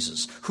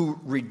diseases, who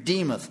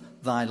redeemeth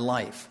thy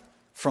life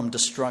from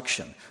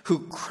destruction, who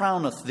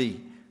crowneth thee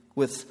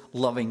with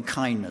loving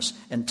kindness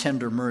and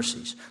tender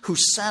mercies, who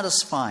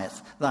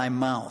satisfieth thy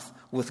mouth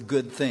with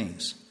good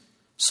things,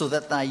 so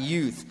that thy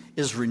youth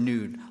is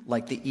renewed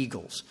like the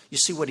eagles. You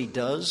see what he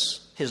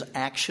does? His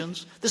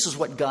actions. This is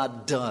what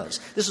God does.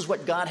 This is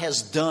what God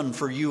has done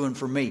for you and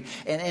for me.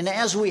 And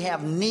as we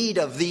have need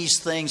of these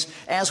things,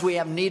 as we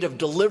have need of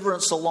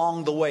deliverance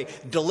along the way,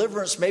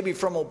 deliverance maybe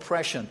from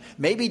oppression,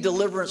 maybe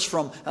deliverance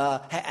from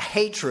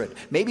hatred,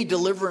 maybe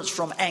deliverance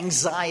from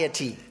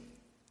anxiety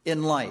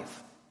in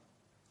life,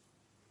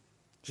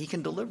 he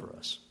can deliver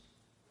us.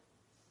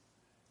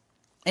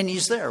 And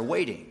he's there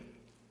waiting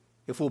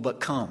if we'll but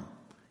come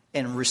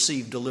and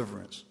receive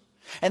deliverance.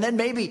 And then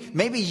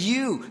maybe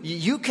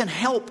you can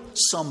help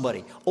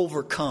somebody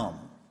overcome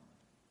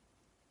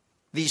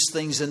these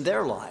things in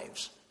their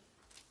lives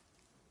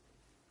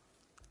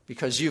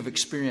because you've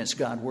experienced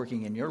God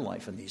working in your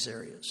life in these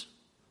areas.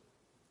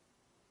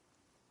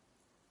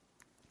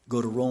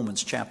 Go to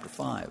Romans chapter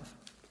 5.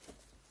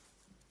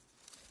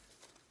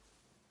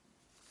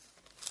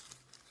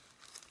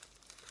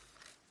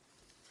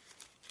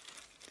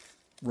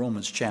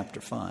 Romans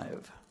chapter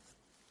 5.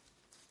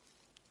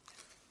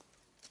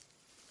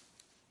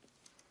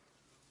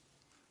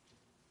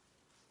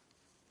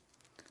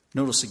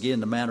 Notice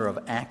again the matter of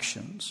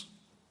actions.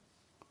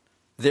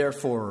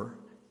 Therefore,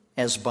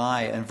 as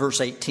by, in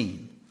verse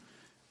 18,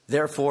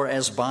 therefore,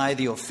 as by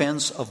the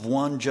offense of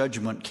one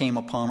judgment came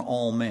upon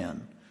all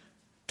men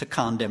to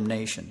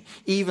condemnation,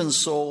 even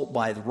so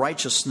by the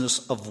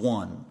righteousness of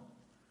one,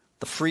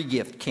 the free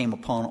gift came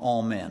upon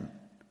all men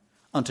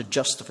unto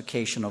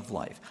justification of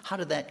life. How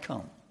did that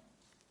come?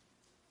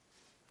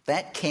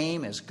 That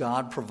came as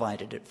God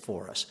provided it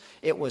for us.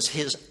 It was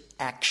his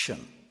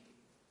action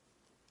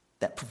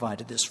that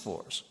provided this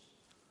for us.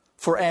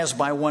 For as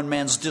by one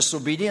man's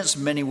disobedience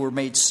many were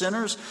made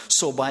sinners,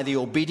 so by the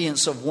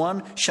obedience of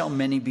one shall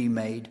many be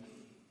made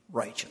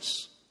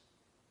righteous.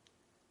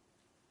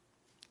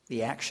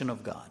 The action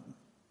of God.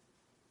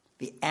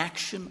 The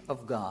action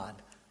of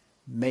God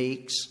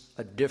makes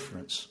a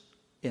difference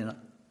in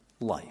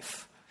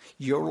life.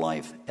 Your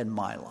life and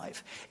my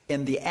life.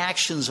 And the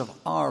actions of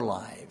our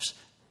lives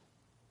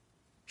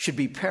should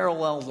be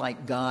paralleled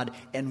like God,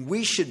 and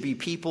we should be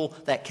people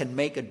that can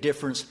make a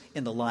difference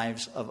in the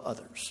lives of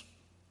others.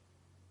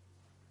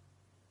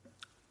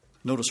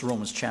 Notice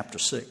Romans chapter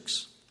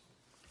 6,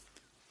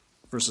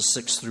 verses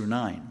 6 through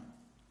 9.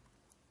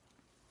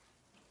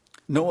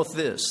 Knoweth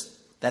this,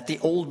 that the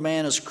old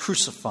man is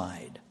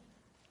crucified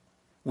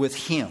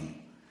with him,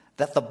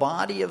 that the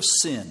body of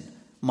sin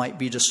might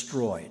be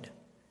destroyed,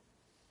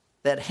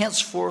 that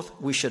henceforth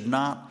we should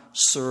not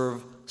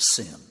serve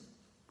sin.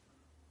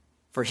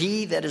 For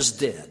he that is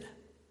dead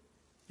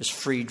is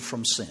freed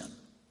from sin.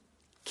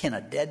 Can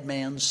a dead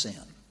man sin?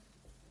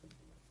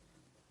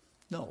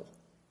 No.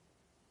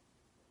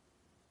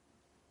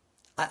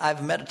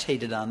 I've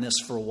meditated on this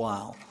for a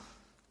while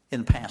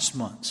in past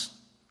months.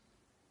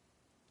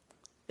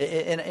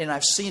 And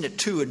I've seen it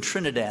too in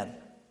Trinidad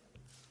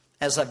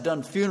as I've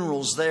done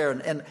funerals there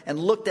and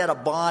looked at a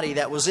body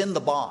that was in the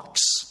box.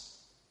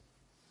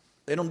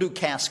 They don't do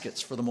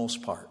caskets for the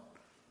most part.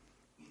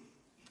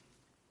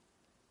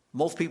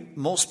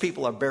 Most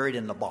people are buried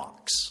in the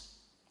box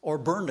or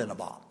burned in a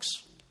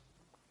box,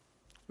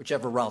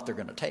 whichever route they're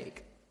going to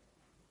take.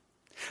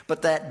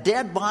 But that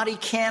dead body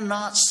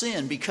cannot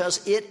sin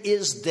because it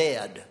is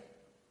dead.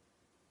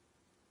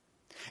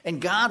 And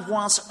God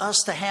wants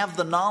us to have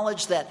the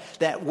knowledge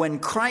that when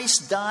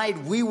Christ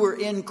died, we were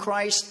in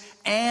Christ,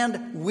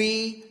 and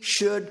we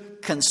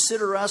should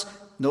consider us.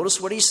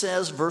 Notice what he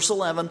says, verse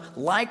 11,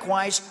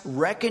 likewise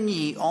reckon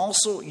ye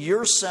also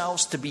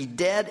yourselves to be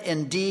dead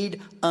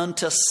indeed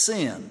unto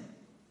sin,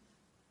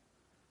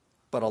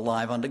 but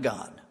alive unto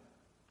God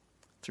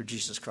through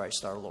Jesus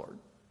Christ our Lord.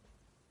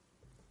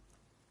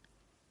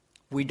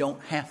 We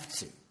don't have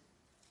to.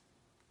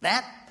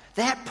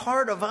 That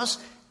part of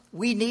us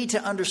we need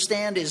to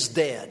understand is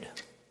dead.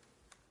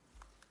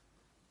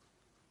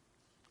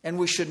 And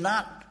we should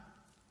not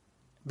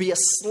be a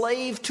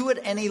slave to it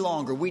any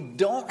longer. We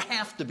don't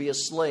have to be a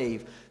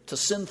slave to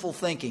sinful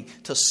thinking,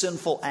 to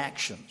sinful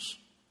actions.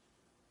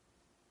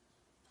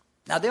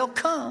 Now they'll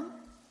come,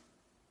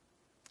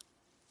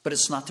 but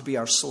it's not to be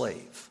our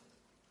slave.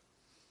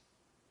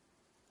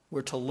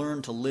 We're to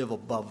learn to live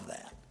above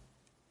that.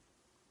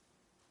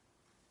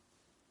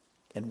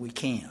 And we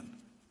can.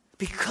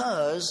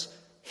 Because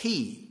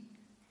He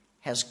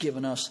has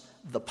given us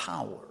the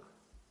power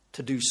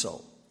to do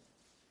so.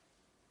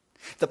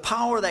 The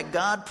power that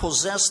God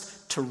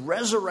possessed to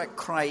resurrect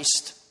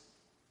Christ,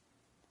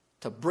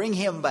 to bring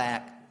Him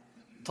back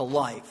to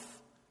life,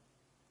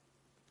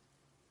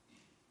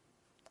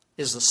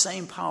 is the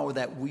same power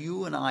that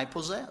you and I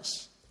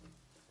possess.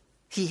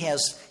 He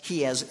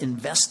has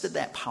invested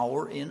that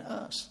power in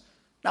us.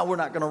 Now, we're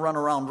not going to run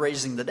around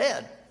raising the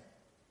dead.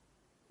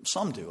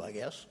 Some do, I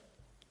guess.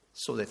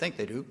 So they think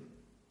they do.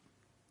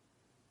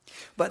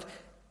 But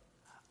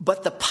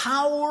the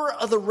power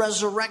of the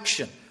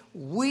resurrection,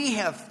 we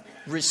have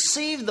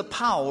received the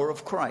power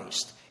of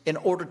Christ in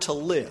order to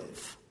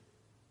live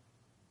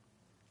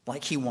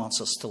like He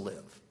wants us to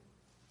live.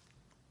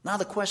 Now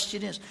the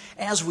question is,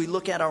 as we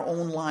look at our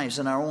own lives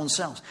and our own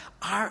selves,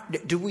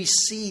 do we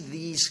see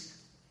these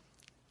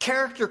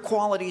character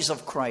qualities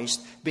of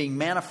Christ being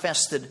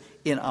manifested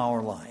in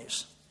our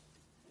lives?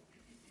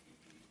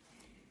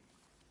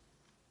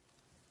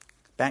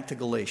 Back to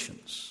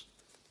Galatians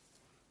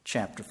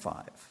chapter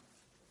 5.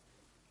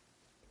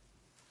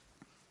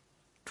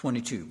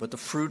 22. But the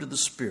fruit of the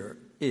Spirit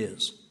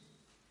is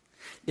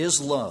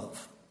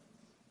love,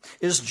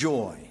 is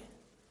joy,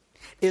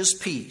 is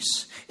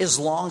peace, is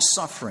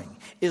long-suffering,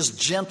 is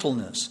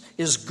gentleness,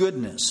 is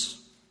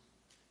goodness,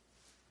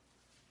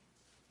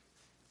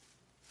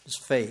 is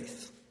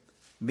faith,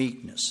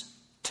 meekness,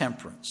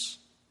 temperance.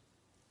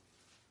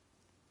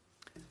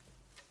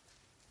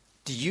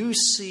 Do you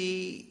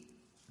see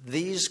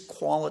these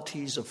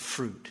qualities of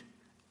fruit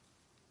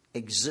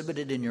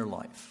exhibited in your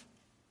life?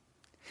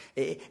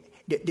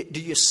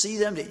 Do you see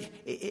them?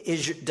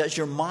 Does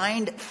your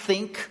mind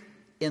think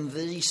in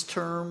these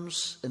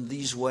terms, in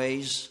these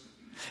ways?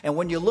 And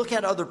when you look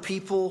at other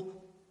people,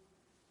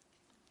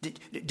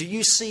 do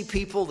you see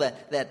people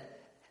that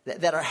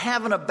are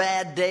having a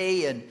bad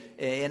day?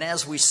 And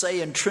as we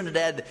say in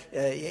Trinidad,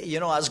 I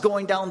was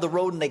going down the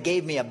road and they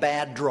gave me a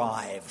bad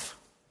drive.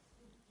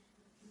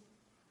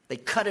 They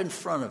cut in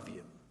front of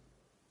you.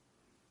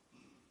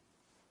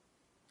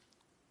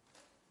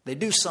 They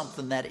do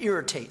something that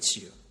irritates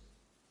you.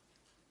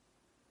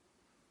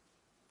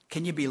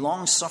 Can you be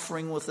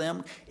long-suffering with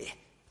them?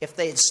 If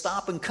they'd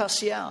stop and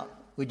cuss you out,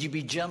 would you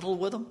be gentle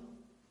with them?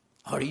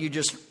 Or do you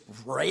just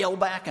rail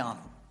back on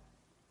them?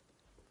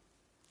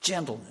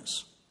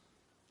 Gentleness,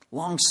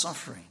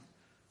 long-suffering,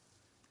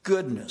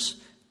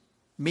 goodness,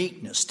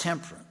 meekness,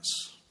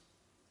 temperance.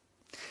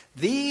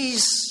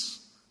 These,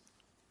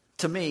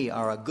 to me,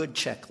 are a good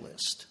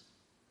checklist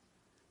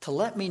to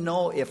let me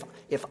know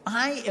if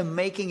I am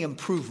making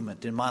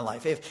improvement in my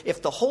life,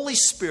 if the Holy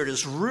Spirit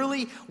is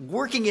really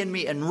working in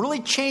me and really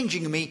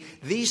changing me,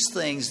 these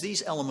things,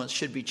 these elements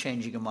should be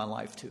changing in my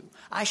life too.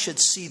 I should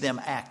see them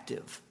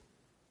active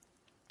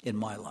in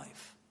my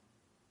life.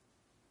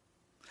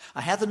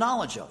 I have the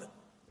knowledge of it.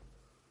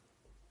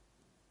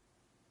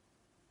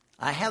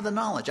 I have the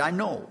knowledge. I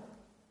know.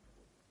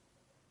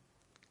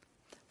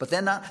 But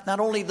then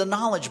not only the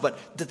knowledge, but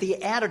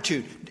the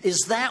attitude.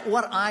 Is that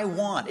what I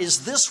want?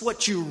 Is this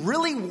what you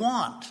really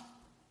want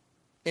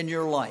in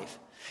your life?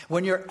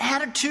 When your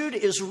attitude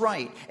is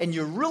right and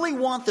you really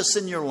want this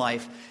in your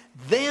life,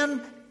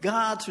 then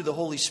God, through the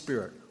Holy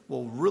Spirit,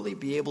 will really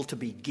be able to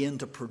begin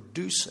to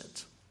produce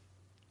it.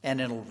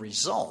 And it'll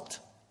result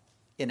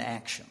in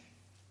action.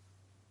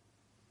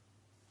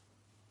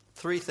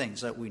 3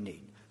 things that we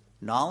need.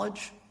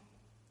 Knowledge,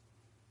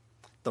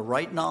 the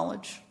right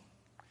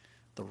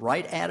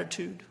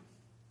attitude,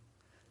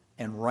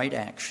 and right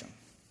action.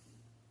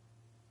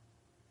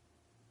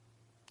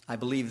 I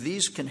believe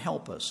these can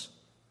help us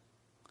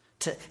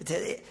to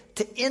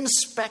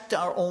inspect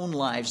our own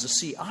lives to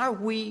see, are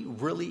we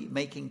really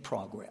making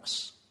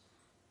progress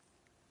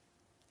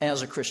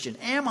as a Christian?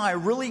 Am I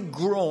really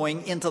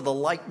growing into the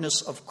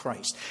likeness of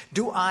Christ?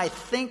 Do I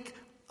think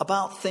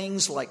about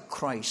things like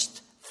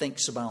Christ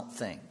thinks about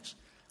things?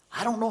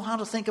 I don't know how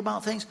to think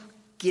about things.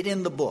 Get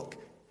in the book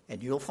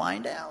and you'll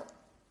find out.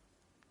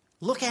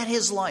 Look at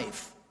his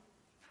life.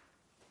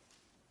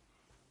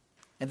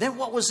 And then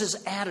what was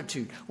his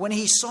attitude? When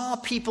he saw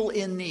people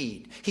in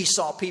need, he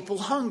saw people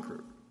hungry.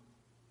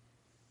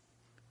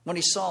 When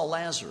he saw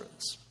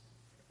Lazarus,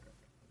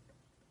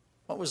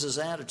 what was his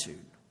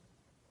attitude?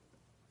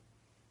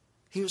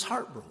 He was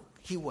heartbroken.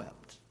 He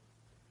wept.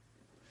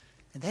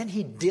 And then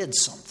he did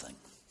something.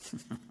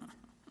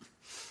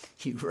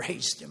 He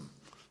raised him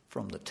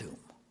from the tomb.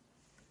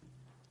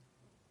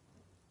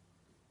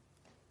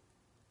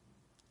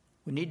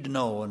 We need to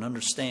know and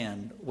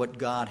understand what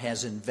God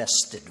has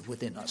invested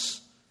within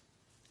us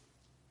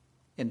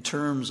in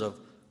terms of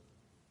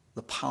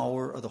the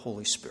power of the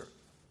Holy Spirit.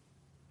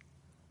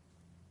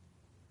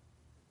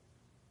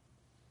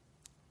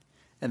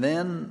 And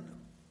then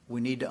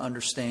we need to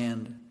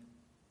understand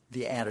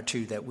the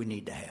attitude that we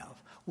need to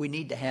have. We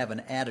need to have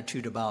an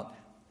attitude about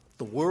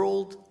the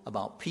world,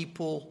 about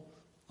people,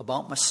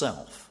 about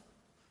myself.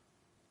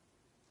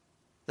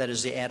 That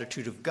is the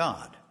attitude of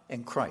God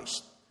and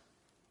Christ.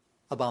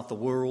 about the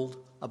world,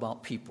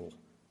 about people,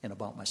 and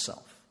about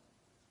myself.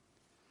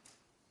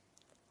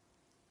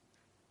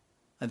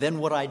 And then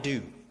what I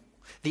do,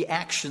 the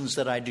actions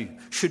that I do,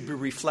 should be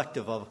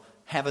reflective of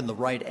having the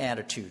right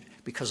attitude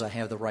because I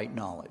have the right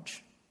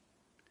knowledge.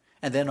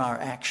 And then our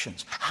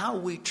actions, how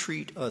we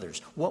treat others,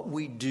 what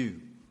we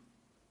do,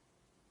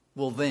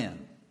 will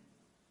then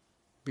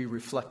be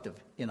reflective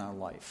in our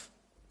life.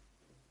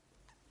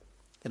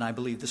 And I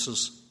believe this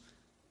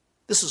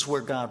is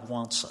where God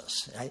wants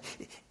us.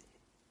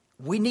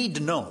 We need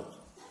to know.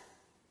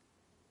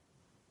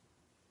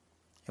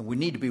 And we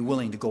need to be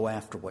willing to go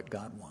after what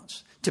God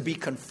wants. To be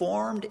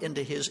conformed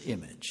into His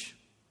image.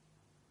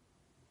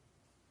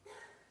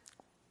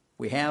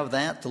 We have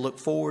that to look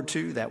forward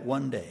to, that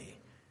one day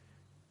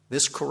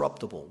this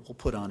corruptible will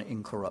put on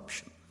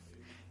incorruption.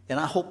 And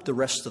I hope the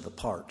rest of the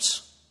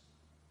parts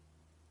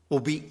will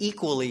be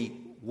equally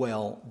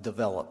well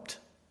developed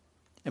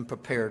and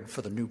prepared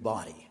for the new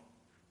body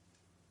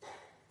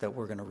that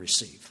we're going to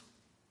receive.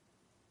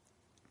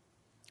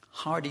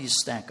 How do you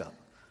stack up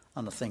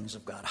on the things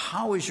of God?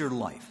 How is your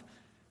life?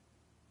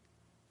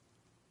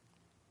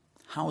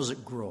 How is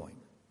it growing?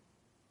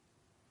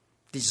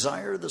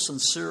 Desire the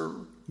sincere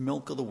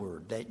milk of the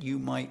word that you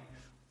might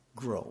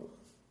grow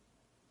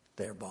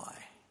thereby.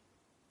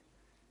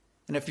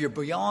 And if you're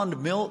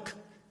beyond milk,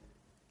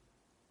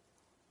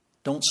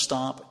 don't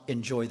stop,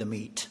 enjoy the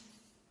meat.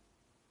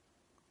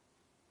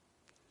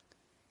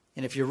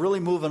 And if you're really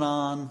moving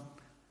on,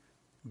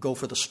 go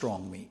for the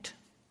strong meat.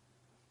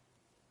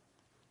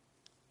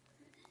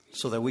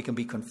 So that we can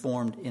be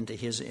conformed into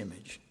His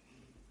image.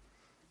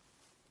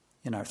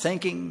 In our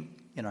thinking,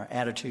 in our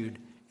attitude,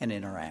 and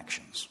in our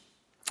actions.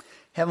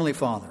 Heavenly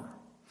Father,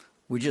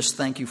 we just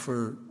thank You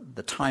for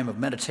the time of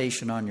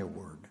meditation on Your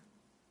word.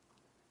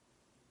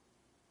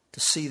 To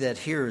see that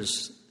here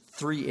is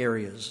 3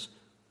 areas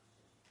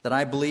that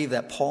I believe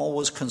that Paul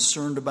was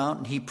concerned about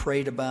and he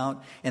prayed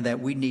about, and that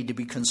we need to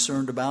be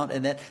concerned about,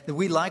 and that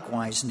we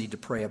likewise need to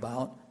pray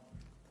about.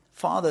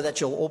 Father,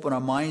 that You'll open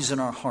our minds and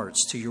our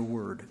hearts to Your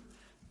word,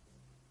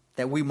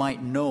 that we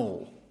might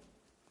know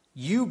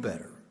You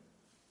better,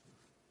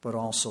 but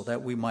also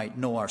that we might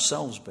know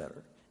ourselves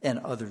better and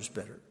others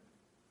better.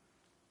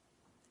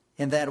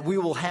 And that we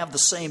will have the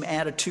same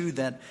attitude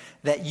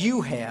that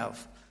You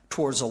have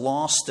towards a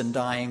lost and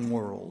dying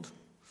world.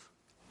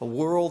 A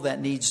world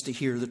that needs to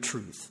hear the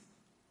truth.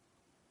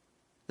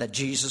 That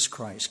Jesus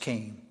Christ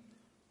came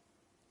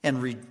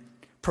and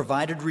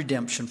provided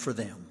redemption for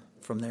them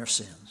from their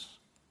sins.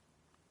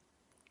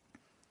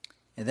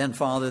 And then,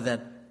 Father,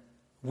 that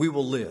we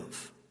will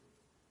live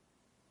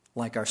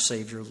like our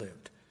Savior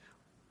lived.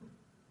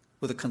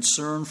 With a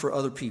concern for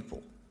other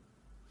people.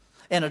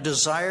 And a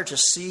desire to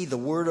see the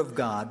Word of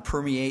God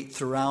permeate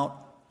throughout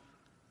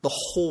the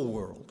whole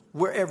world,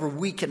 wherever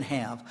we can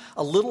have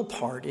a little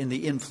part in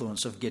the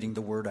influence of getting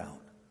the word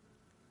out.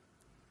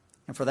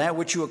 And for that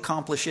which You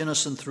accomplish in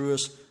us and through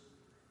us,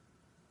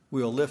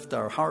 we will lift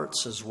our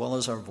hearts as well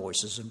as our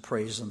voices in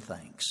praise and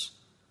thanks.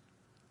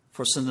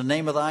 For it's in the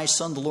name of Thy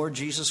Son, the Lord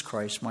Jesus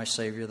Christ, my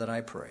Savior, that I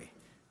pray.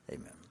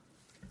 Amen.